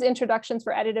sometimes introductions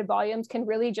for edited volumes can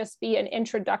really just be an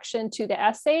introduction to the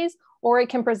essays, or it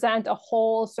can present a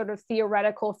whole sort of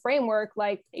theoretical framework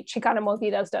like Chicana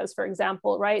Movidas does, for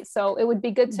example, right? So it would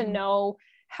be good to know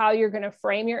how you're going to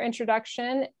frame your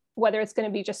introduction whether it's going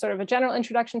to be just sort of a general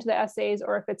introduction to the essays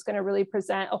or if it's going to really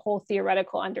present a whole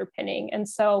theoretical underpinning. And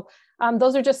so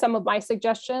those are just some of my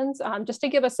suggestions, just to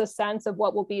give us a sense of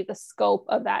what will be the scope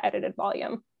of that edited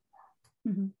volume.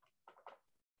 Mm-hmm.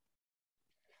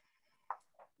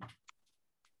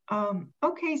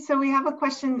 Okay, so we have a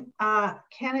question.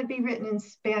 Can it be written in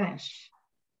Spanish?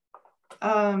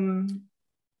 For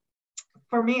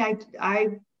me,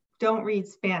 I don't read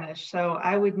Spanish, so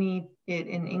I would need it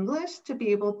in English to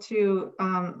be able to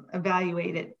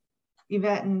evaluate it.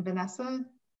 Yvette and Vanessa?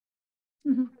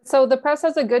 Mm-hmm. So the press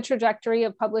has a good trajectory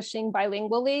of publishing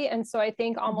bilingually. And so I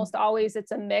think almost always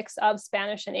it's a mix of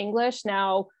Spanish and English.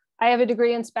 Now, I have a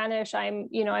degree in Spanish. I'm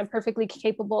perfectly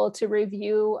capable to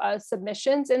review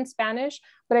submissions in Spanish,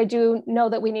 but I do know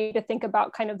that we need to think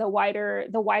about kind of the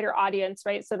wider audience,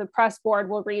 right? So the press board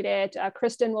will read it,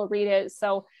 Kristen will read it.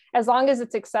 So as long as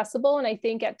it's accessible, and I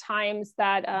think at times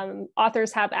that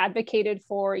authors have advocated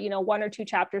for, 1 or 2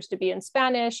 chapters to be in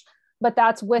Spanish, but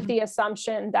that's with the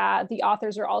assumption that the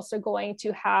authors are also going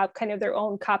to have kind of their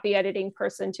own copy editing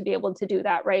person to be able to do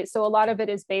that, right? So a lot of it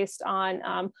is based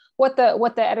on what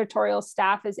the editorial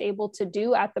staff is able to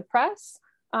do at the press.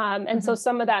 And so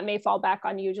some of that may fall back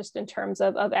on you just in terms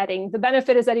of editing. The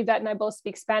benefit is that Yvette and I both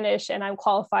speak Spanish, and I'm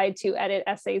qualified to edit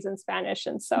essays in Spanish.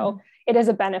 And so it is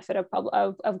a benefit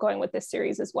of going with this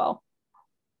series as well.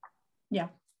 Yeah,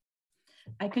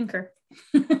 I concur.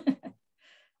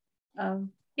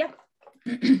 Yeah.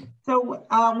 So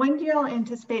when do y'all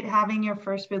anticipate having your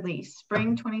first release?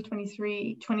 Spring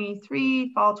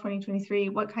 2023, fall 2023?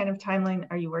 What kind of timeline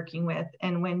are you working with?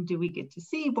 And when do we get to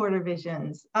see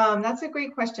BorderVisions? That's a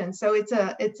great question. So it's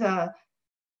a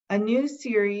new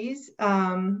series.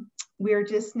 We're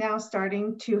just now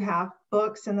starting to have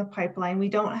books in the pipeline. We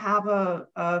don't have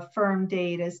a firm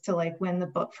date as to like when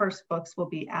the first books will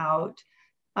be out.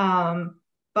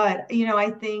 But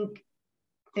I think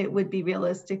it would be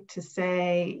realistic to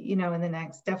say,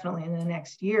 definitely in the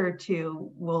next year or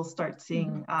two, we'll start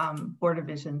seeing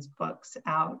BorderVisions books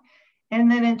out.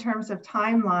 And then in terms of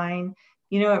timeline,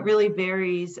 it really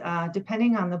varies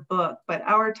depending on the book, but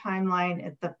our timeline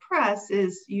at the press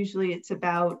is usually it's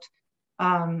about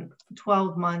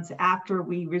 12 months after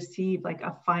we receive like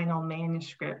a final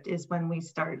manuscript is when we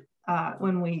start,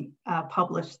 when we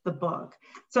publish the book.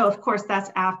 So of course,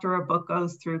 that's after a book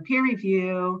goes through peer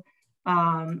review,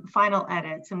 final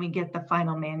edits, and we get the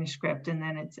final manuscript, and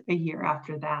then it's a year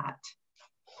after that.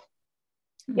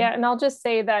 Yeah, and I'll just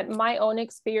say that my own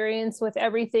experience with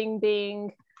everything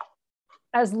being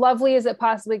as lovely as it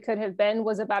possibly could have been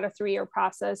was about a 3-year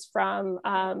process from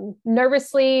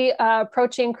nervously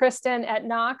approaching Kristen at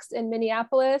Knox in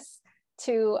Minneapolis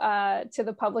to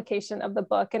the publication of the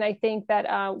book. And I think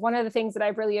that one of the things that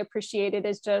I've really appreciated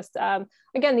is just,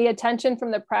 again, the attention from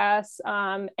the press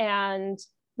and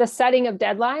the setting of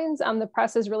deadlines. The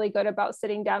press is really good about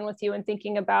sitting down with you and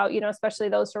thinking about, especially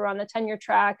those who are on the tenure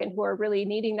track and who are really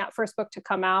needing that first book to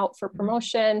come out for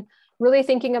promotion, really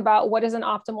thinking about what is an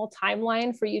optimal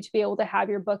timeline for you to be able to have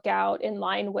your book out in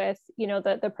line with,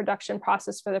 the production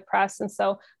process for the press. And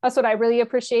so that's what I really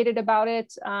appreciated about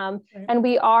it. And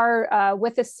we are,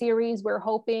 with a series, we're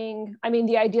hoping,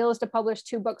 the ideal is to publish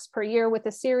 2 books per year with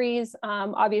a series.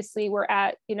 Obviously we're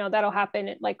at, that'll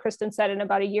happen, like Kristen said, in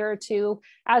about a year or 2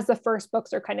 as the first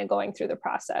books are kind of going through the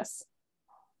process.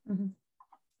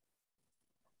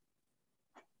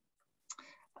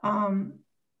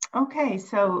 Okay,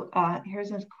 so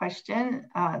here's a question.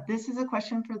 This is a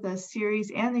question for the series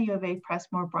and the U of A Press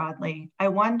more broadly. I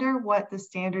wonder what the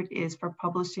standard is for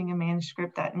publishing a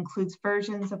manuscript that includes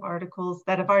versions of articles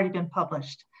that have already been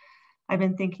published. I've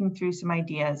been thinking through some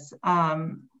ideas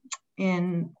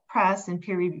in press and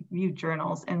peer-reviewed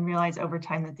journals and realize over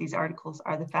time that these articles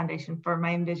are the foundation for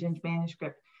my envisioned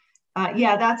manuscript.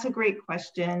 Yeah, that's a great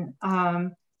question.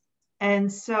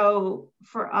 And so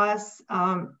for us,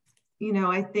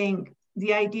 I think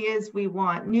the idea is we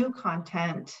want new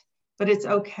content, but it's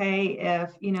okay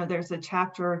if, there's a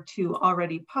chapter or 2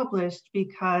 already published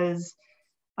because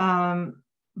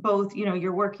both,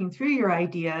 you're working through your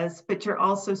ideas, but you're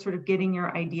also sort of getting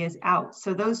your ideas out.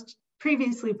 So those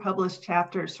previously published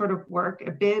chapters sort of work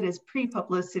a bit as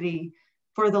pre-publicity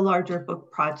for the larger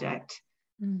book project.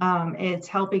 It's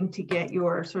helping to get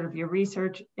your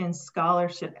research and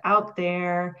scholarship out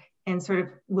there and sort of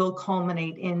will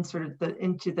culminate in sort of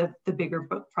into the bigger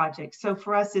book project. So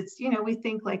for us, it's, we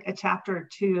think like a chapter or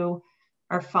 2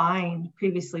 are fine,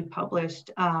 previously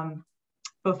published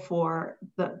before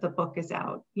the book is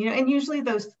out. And usually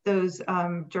those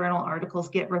journal articles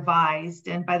get revised,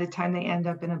 and by the time they end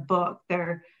up in a book,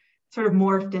 they're sort of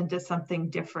morphed into something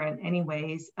different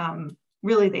anyways.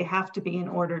 Really, they have to be in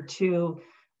order to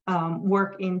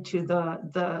work into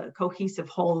the cohesive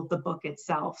whole of the book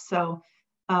itself. So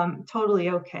totally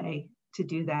okay to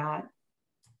do that.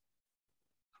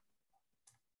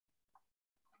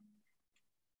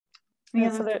 Yeah,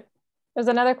 so there's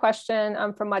another question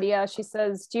from Maria. She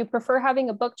says, do you prefer having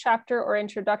a book chapter or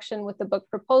introduction with the book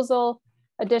proposal?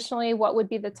 Additionally, what would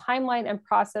be the timeline and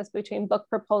process between book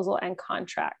proposal and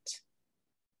contract?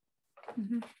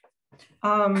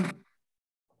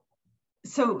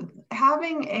 So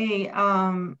having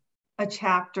a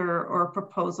chapter or a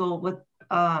proposal with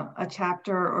a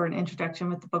chapter or an introduction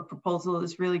with the book proposal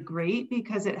is really great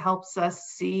because it helps us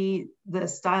see the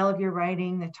style of your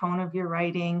writing, the tone of your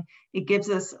writing. It gives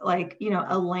us, like, you know,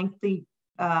 a lengthy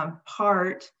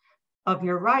part of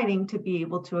your writing to be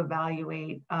able to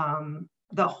evaluate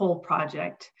the whole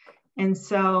project. And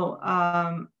so,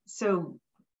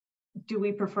 do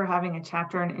we prefer having a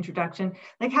chapter and introduction?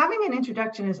 Like, having an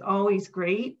introduction is always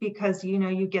great because, you know,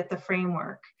 you get the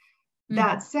framework.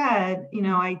 That said, you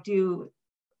know, I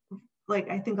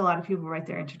think a lot of people write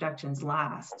their introductions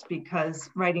last because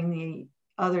writing the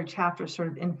other chapter sort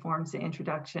of informs the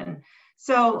introduction.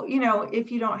 So, you know,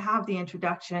 if you don't have the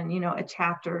introduction, you know, a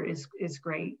chapter is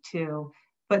great too.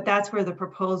 But that's where the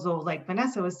proposal, like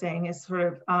Vanessa was saying, is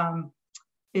sort of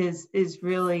is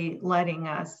really letting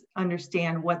us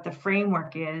understand what the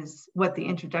framework is, what the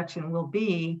introduction will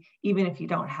be, even if you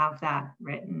don't have that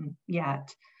written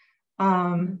yet.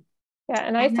 Yeah,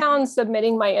 and I found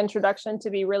submitting my introduction to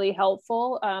be really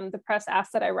helpful. The press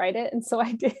asked that I write it, and so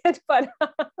I did, but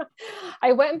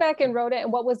I went back and wrote it.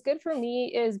 And what was good for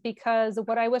me is because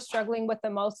what I was struggling with the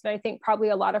most, and I think probably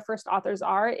a lot of first authors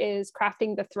are, is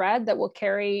crafting the thread that will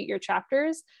carry your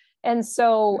chapters. And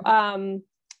so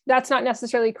that's not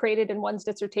necessarily created in one's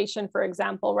dissertation, for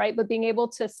example, right? But being able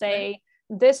to say,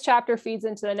 this chapter feeds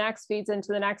into the next, feeds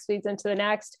into the next, feeds into the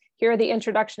next. Here are the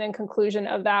introduction and conclusion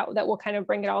of that will kind of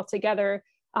bring it all together,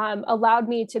 allowed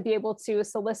me to be able to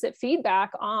solicit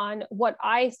feedback on what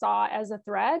I saw as a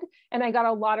thread. And I got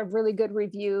a lot of really good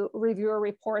reviewer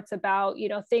reports about, you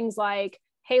know, things like,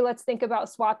 hey, let's think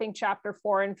about swapping chapter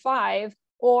 4 and 5.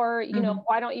 Or, you know,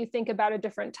 why don't you think about a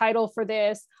different title for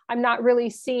this? I'm not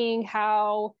really seeing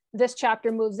how this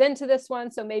chapter moves into this one.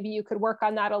 So maybe you could work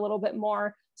on that a little bit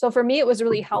more. So for me, it was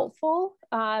really helpful.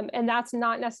 And that's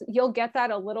not necessarily, you'll get that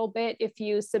a little bit if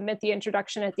you submit the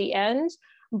introduction at the end.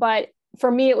 But for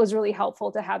me, it was really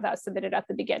helpful to have that submitted at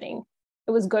the beginning.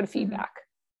 It was good feedback.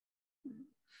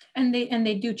 And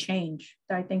they do change.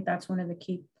 I think that's one of the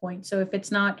key points. So if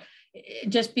it's not,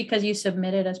 just because you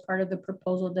submit it as part of the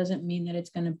proposal doesn't mean that it's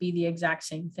going to be the exact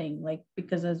same thing. Like,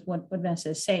 because as what Vanessa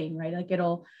is saying, right? Like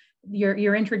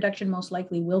your introduction most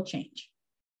likely will change,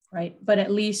 right? But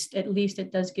at least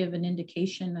it does give an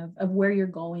indication of where you're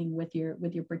going with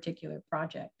your particular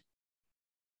project.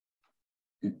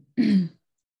 And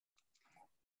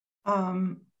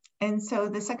so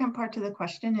the second part to the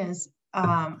question is,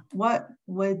 what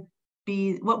would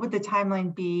the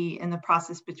timeline be in the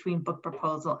process between book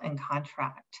proposal and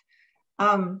contract?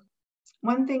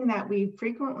 One thing that we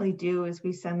frequently do is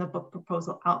we send the book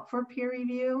proposal out for peer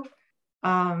review,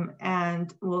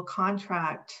 and we'll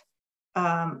contract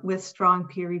with strong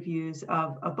peer reviews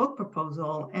of a book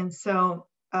proposal. And so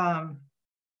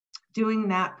doing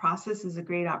that process is a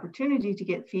great opportunity to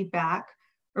get feedback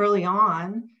early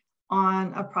on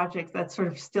a project that's sort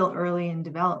of still early in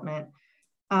development.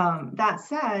 That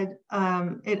said,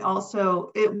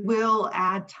 it will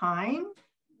add time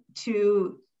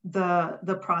to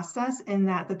the process, in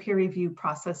that the peer review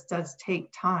process does take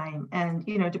time. And,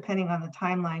 you know, depending on the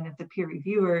timeline of the peer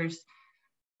reviewers,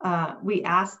 we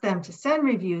ask them to send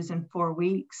reviews in 4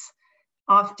 weeks.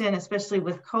 Often, especially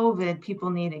with COVID, people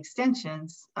need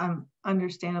extensions,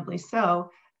 understandably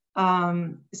so.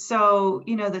 So,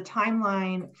 you know, the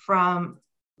timeline from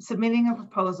submitting a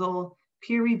proposal,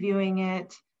 peer reviewing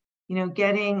it, you know,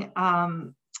 getting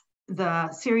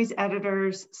the series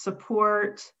editors'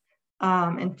 support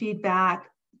and feedback,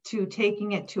 to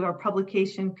taking it to our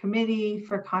publication committee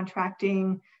for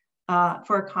contracting,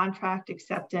 for a contract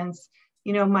acceptance,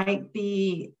 you know, might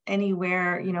be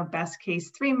anywhere, you know, best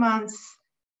case 3 months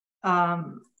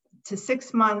to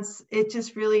 6 months. It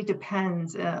just really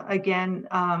depends. Again,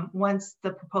 once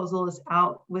the proposal is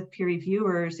out with peer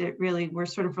reviewers, we're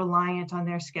sort of reliant on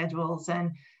their schedules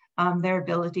and their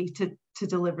ability to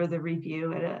deliver the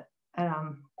review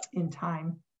in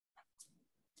time.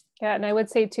 Yeah, and I would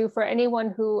say too, for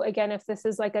anyone who, again, if this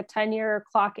is like a 10-year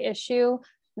clock issue,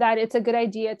 that it's a good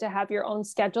idea to have your own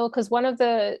schedule, because one of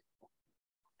the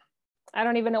I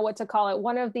don't even know what to call it.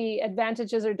 One of the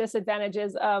advantages or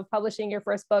disadvantages of publishing your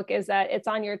first book is that it's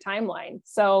on your timeline.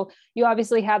 So you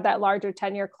obviously have that larger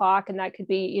tenure clock, and that could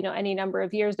be, you know, any number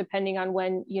of years, depending on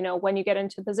when, you know, when you get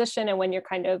into position and when you're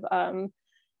kind of,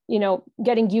 you know,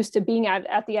 getting used to being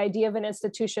at the idea of an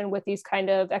institution with these kind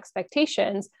of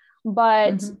expectations.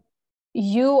 But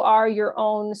you are your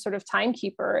own sort of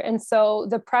timekeeper. And so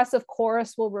the press, of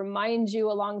course, will remind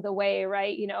you along the way,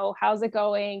 right? You know, how's it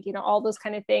going? You know, all those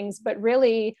kind of things. But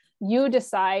really, you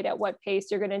decide at what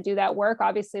pace you're going to do that work.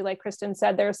 Obviously, like Kristen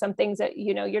said, there are some things that,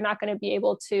 you know, you're not going to be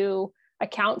able to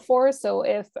account for. So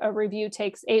if a review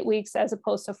takes 8 weeks as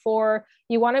opposed to 4,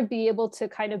 you want to be able to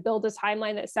kind of build a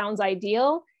timeline that sounds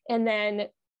ideal, and then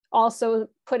also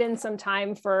put in some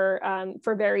time for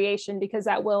variation, because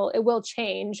it will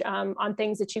change on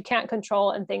things that you can't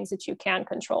control and things that you can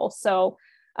control. So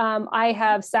I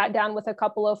have sat down with a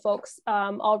couple of folks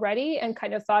already and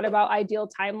kind of thought about ideal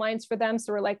timelines for them.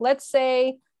 So we're like, let's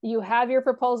say you have your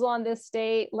proposal on this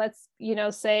date. Let's, you know,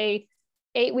 say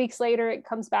 8 weeks later, it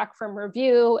comes back from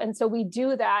review. And so we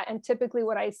do that. And typically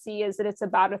what I see is that it's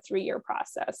about a 3-year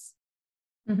process.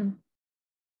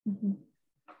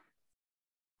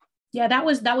 Yeah, that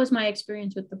was my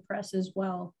experience with the press as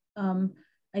well.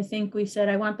 I think we said,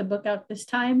 I want the book out this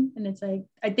time. And it's like,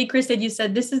 I think Kristen, you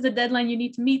said, this is the deadline you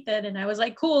need to meet then. And I was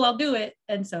like, cool, I'll do it.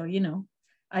 And so, you know,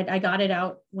 I got it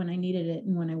out when I needed it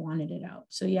and when I wanted it out.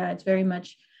 So yeah, it's very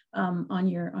much on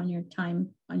your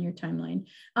timeline.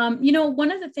 You know,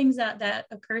 one of the things that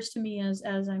occurs to me as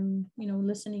I'm, you know,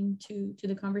 listening to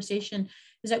the conversation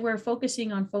is that we're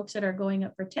focusing on folks that are going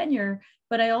up for tenure,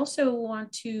 but I also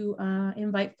want to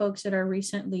invite folks that are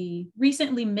recently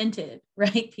minted,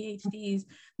 right? PhDs,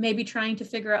 maybe trying to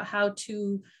figure out how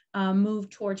to move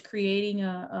towards creating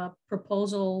a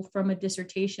proposal from a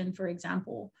dissertation, for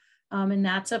example. And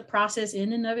that's a process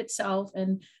in and of itself.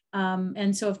 And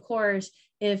so, of course,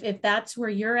 if that's where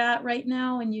you're at right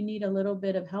now and you need a little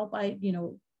bit of help, I'd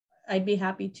be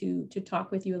happy to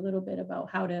talk with you a little bit about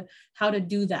how to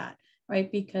do that, right?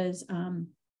 Because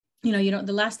the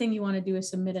last thing you want to do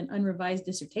is submit an unrevised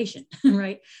dissertation,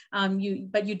 right?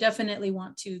 But you definitely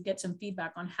want to get some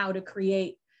feedback on how to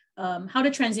create, how to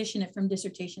transition it from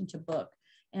dissertation to book.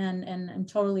 And I'm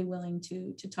totally willing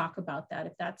to talk about that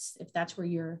if that's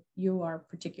where you are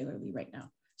particularly right now.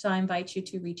 So I invite you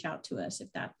to reach out to us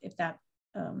if that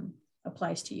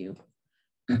applies to you.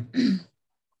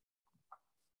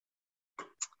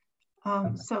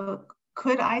 So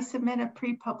could I submit a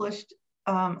pre-published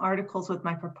articles with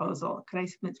my proposal? Could I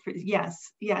submit?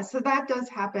 Yes. So that does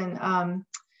happen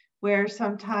where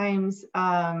sometimes,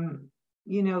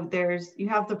 you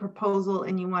have the proposal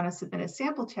and you want to submit a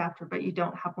sample chapter, but you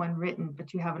don't have one written,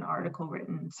 but you have an article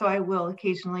written. So I will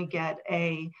occasionally get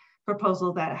a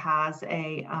proposal that has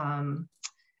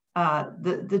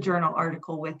the journal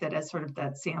article with it as sort of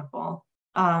that sample,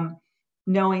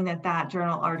 knowing that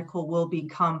journal article will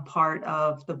become part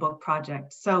of the book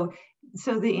project. So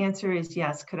the answer is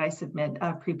yes. Could I submit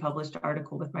a pre-published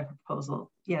article with my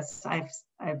proposal? Yes, I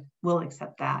will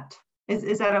accept that.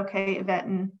 Is that okay, Yvette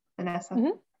and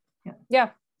Vanessa? Yeah.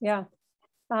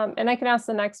 And I can ask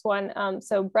the next one.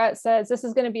 So Brett says, this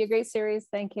is going to be a great series.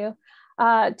 Thank you.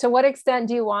 To what extent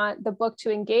do you want the book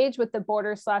to engage with the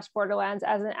border/borderlands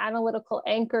as an analytical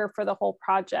anchor for the whole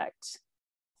project?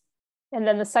 And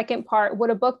then the second part, would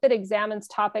a book that examines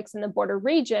topics in the border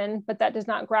region, but that does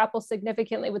not grapple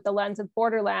significantly with the lens of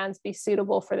borderlands, be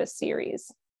suitable for this series?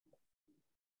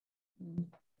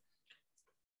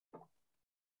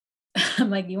 I'm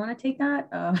like, you want to take that?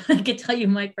 I could tell you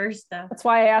my first. That's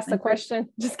why I asked the question.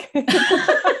 Just kidding.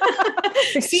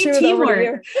 See,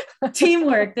 teamwork.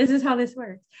 Teamwork. This is how this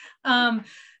works.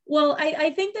 Well,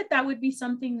 I think that would be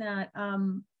something that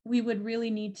we would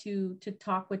really need to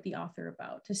talk with the author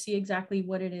about, to see exactly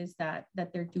what it is that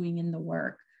they're doing in the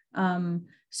work.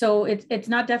 So it's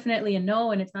not definitely a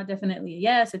no, and it's not definitely a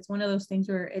yes. It's one of those things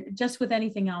where just with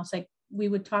anything else, like we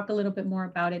would talk a little bit more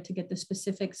about it to get the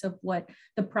specifics of what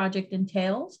the project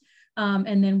entails.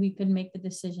 And then we could make the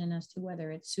decision as to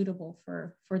whether it's suitable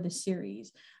for the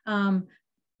series.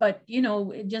 But,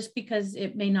 just because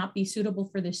it may not be suitable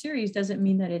for the series doesn't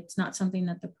mean that it's not something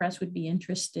that the press would be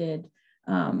interested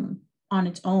on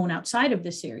its own outside of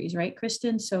the series, right,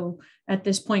 Kristen? So at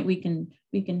this point, we can,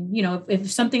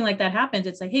 if something like that happens,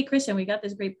 it's like, hey, Kristen, we got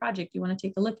this great project. You want to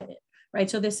take a look at it, right?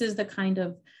 So this is the kind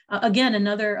of, again,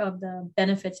 another of the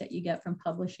benefits that you get from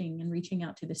publishing and reaching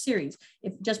out to the series.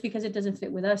 If just because it doesn't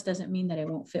fit with us doesn't mean that it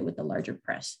won't fit with the larger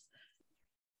press.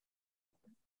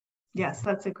 Yes,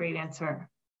 that's a great answer.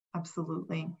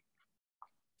 Absolutely.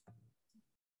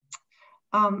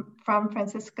 from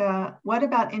Francisca, what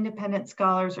about independent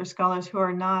scholars or scholars who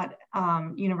are not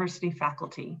university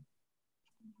faculty?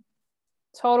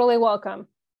 Totally welcome.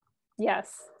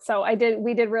 Yes. So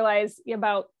we did realize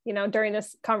about, during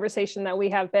this conversation that we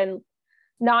have been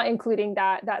not including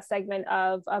that segment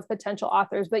of potential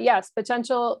authors, but yes,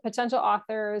 potential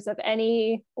authors of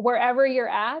wherever you're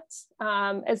at,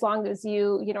 as long as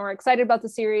you are excited about the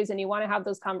series and you want to have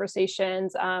those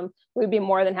conversations, we'd be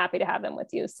more than happy to have them with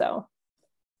you. So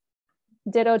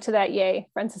ditto to that. Yay,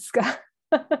 Francisca.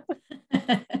 Let's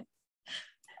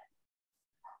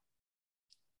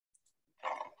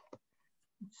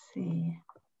see.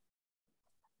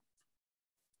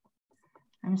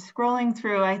 I'm scrolling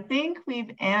through. I think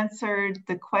we've answered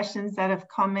the questions that have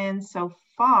come in so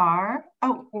far.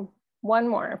 Oh, one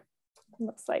more,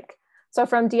 looks like. So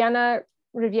from Diana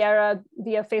Riviera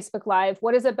via Facebook Live,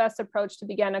 what is the best approach to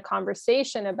begin a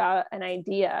conversation about an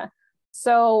idea?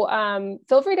 So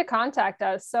feel free to contact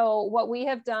us. So what we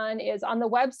have done is on the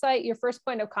website, your first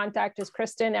point of contact is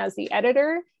Kristen as the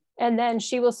editor, and then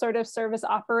she will sort of serve as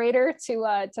operator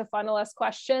to funnel us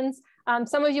questions.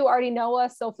 Some of you already know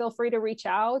us, so feel free to reach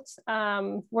out.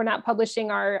 We're not publishing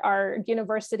our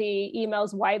university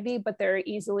emails widely, but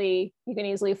you can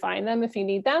easily find them if you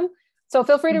need them. So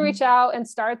feel free to reach out and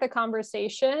start the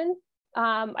conversation.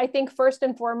 I think first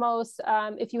and foremost,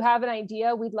 if you have an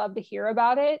idea, we'd love to hear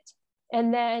about it.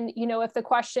 And then, if the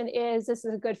question is, this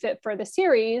is a good fit for the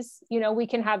series, we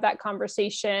can have that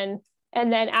conversation.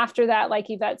 And then after that, like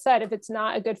Yvette said, if it's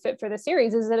not a good fit for the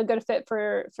series, is it a good fit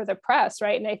for the press,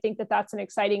 right? And I think that that's an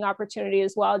exciting opportunity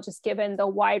as well, just given the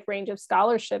wide range of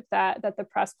scholarship that the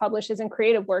press publishes in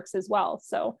creative works as well.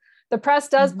 So the press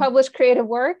does publish creative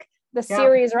work. The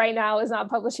series right now is not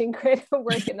publishing creative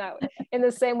work in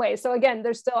the same way. So again,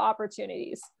 there's still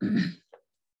opportunities.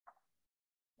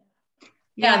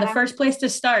 Yeah, the first place to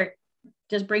start,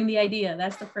 just bring the idea.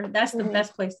 That's the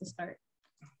best place to start.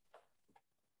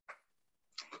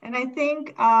 And I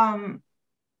think I'll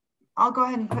go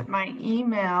ahead and put my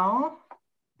email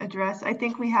address. I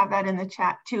think we have that in the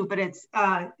chat too, but it's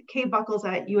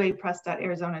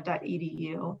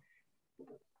kbuckles@uapress.arizona.edu.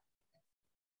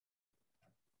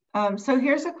 So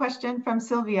here's a question from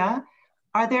Sylvia.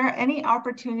 Are there any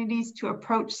opportunities to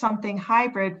approach something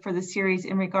hybrid for the series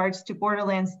in regards to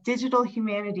Borderlands digital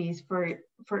humanities, for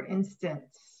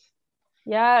instance?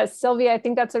 Yes, Sylvia, I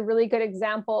think that's a really good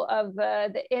example of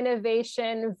the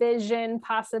innovation, vision,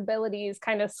 possibilities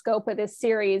kind of scope of this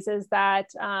series, is that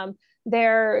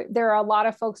there are a lot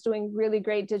of folks doing really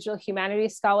great digital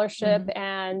humanities scholarship,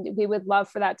 and we would love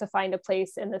for that to find a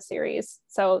place in the series.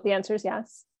 So the answer is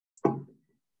yes.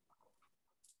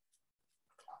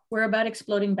 We're about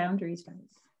exploding boundaries, guys.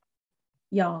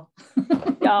 Y'all.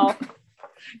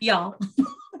 Y'all.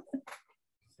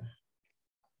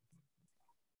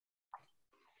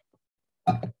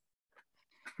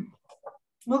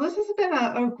 Well, this has been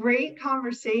a great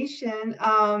conversation.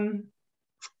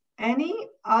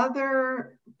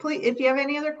 Please, if you have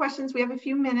any other questions, we have a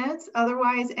few minutes.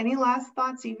 Otherwise, any last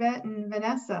thoughts, Yvette and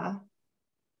Vanessa?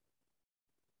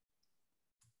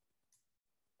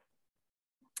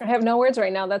 I have no words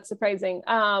right now. That's surprising.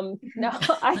 No,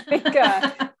 I think,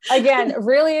 again,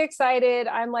 really excited.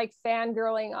 I'm like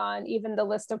fangirling on even the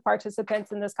list of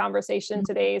participants in this conversation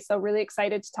today. So really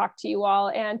excited to talk to you all,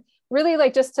 and really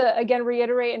like just to, again,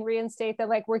 reiterate and reinstate that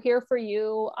like we're here for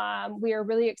you. We are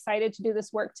really excited to do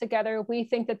this work together. We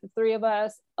think that the three of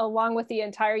us, along with the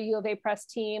entire U of A Press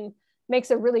team,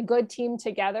 makes a really good team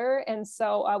together. And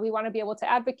so we want to be able to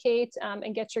advocate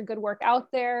and get your good work out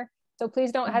there. So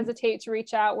please don't hesitate to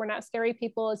reach out. We're not scary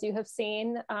people, as you have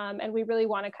seen. And we really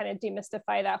want to kind of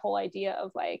demystify that whole idea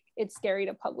of like, it's scary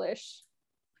to publish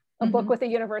a book with a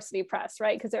university press,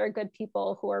 right? Because there are good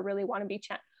people who are really want to be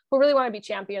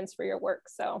champions for your work.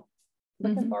 So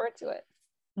looking forward to it.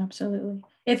 Absolutely.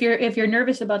 If you're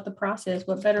nervous about the process,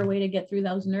 what better way to get through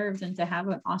those nerves than to have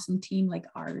an awesome team like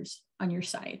ours on your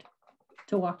side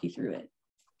to walk you through it.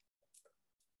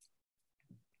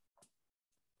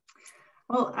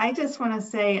 Well, I just want to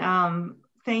say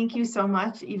thank you so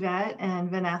much, Yvette and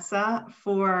Vanessa,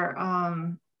 for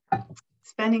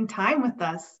spending time with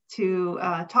us to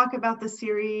talk about the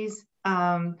series.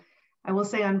 I will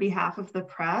say on behalf of the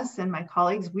press and my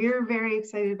colleagues, we're very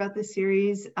excited about the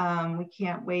series. We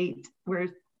can't wait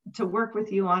to work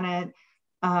with you on it.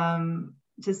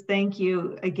 Just thank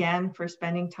you again for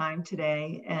spending time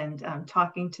today and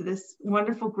talking to this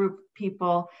wonderful group of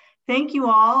people. Thank you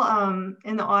all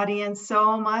in the audience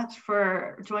so much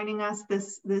for joining us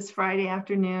this Friday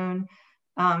afternoon.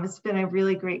 It's been a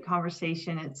really great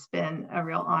conversation. It's been a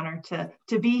real honor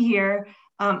to be here.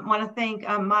 Want to thank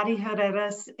Mari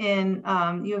Herreras in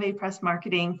U of A Press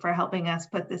Marketing for helping us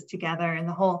put this together, and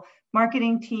the whole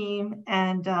marketing team.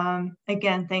 And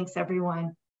again, thanks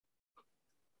everyone.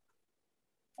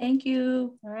 Thank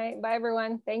you. All right, bye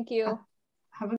everyone. Thank you.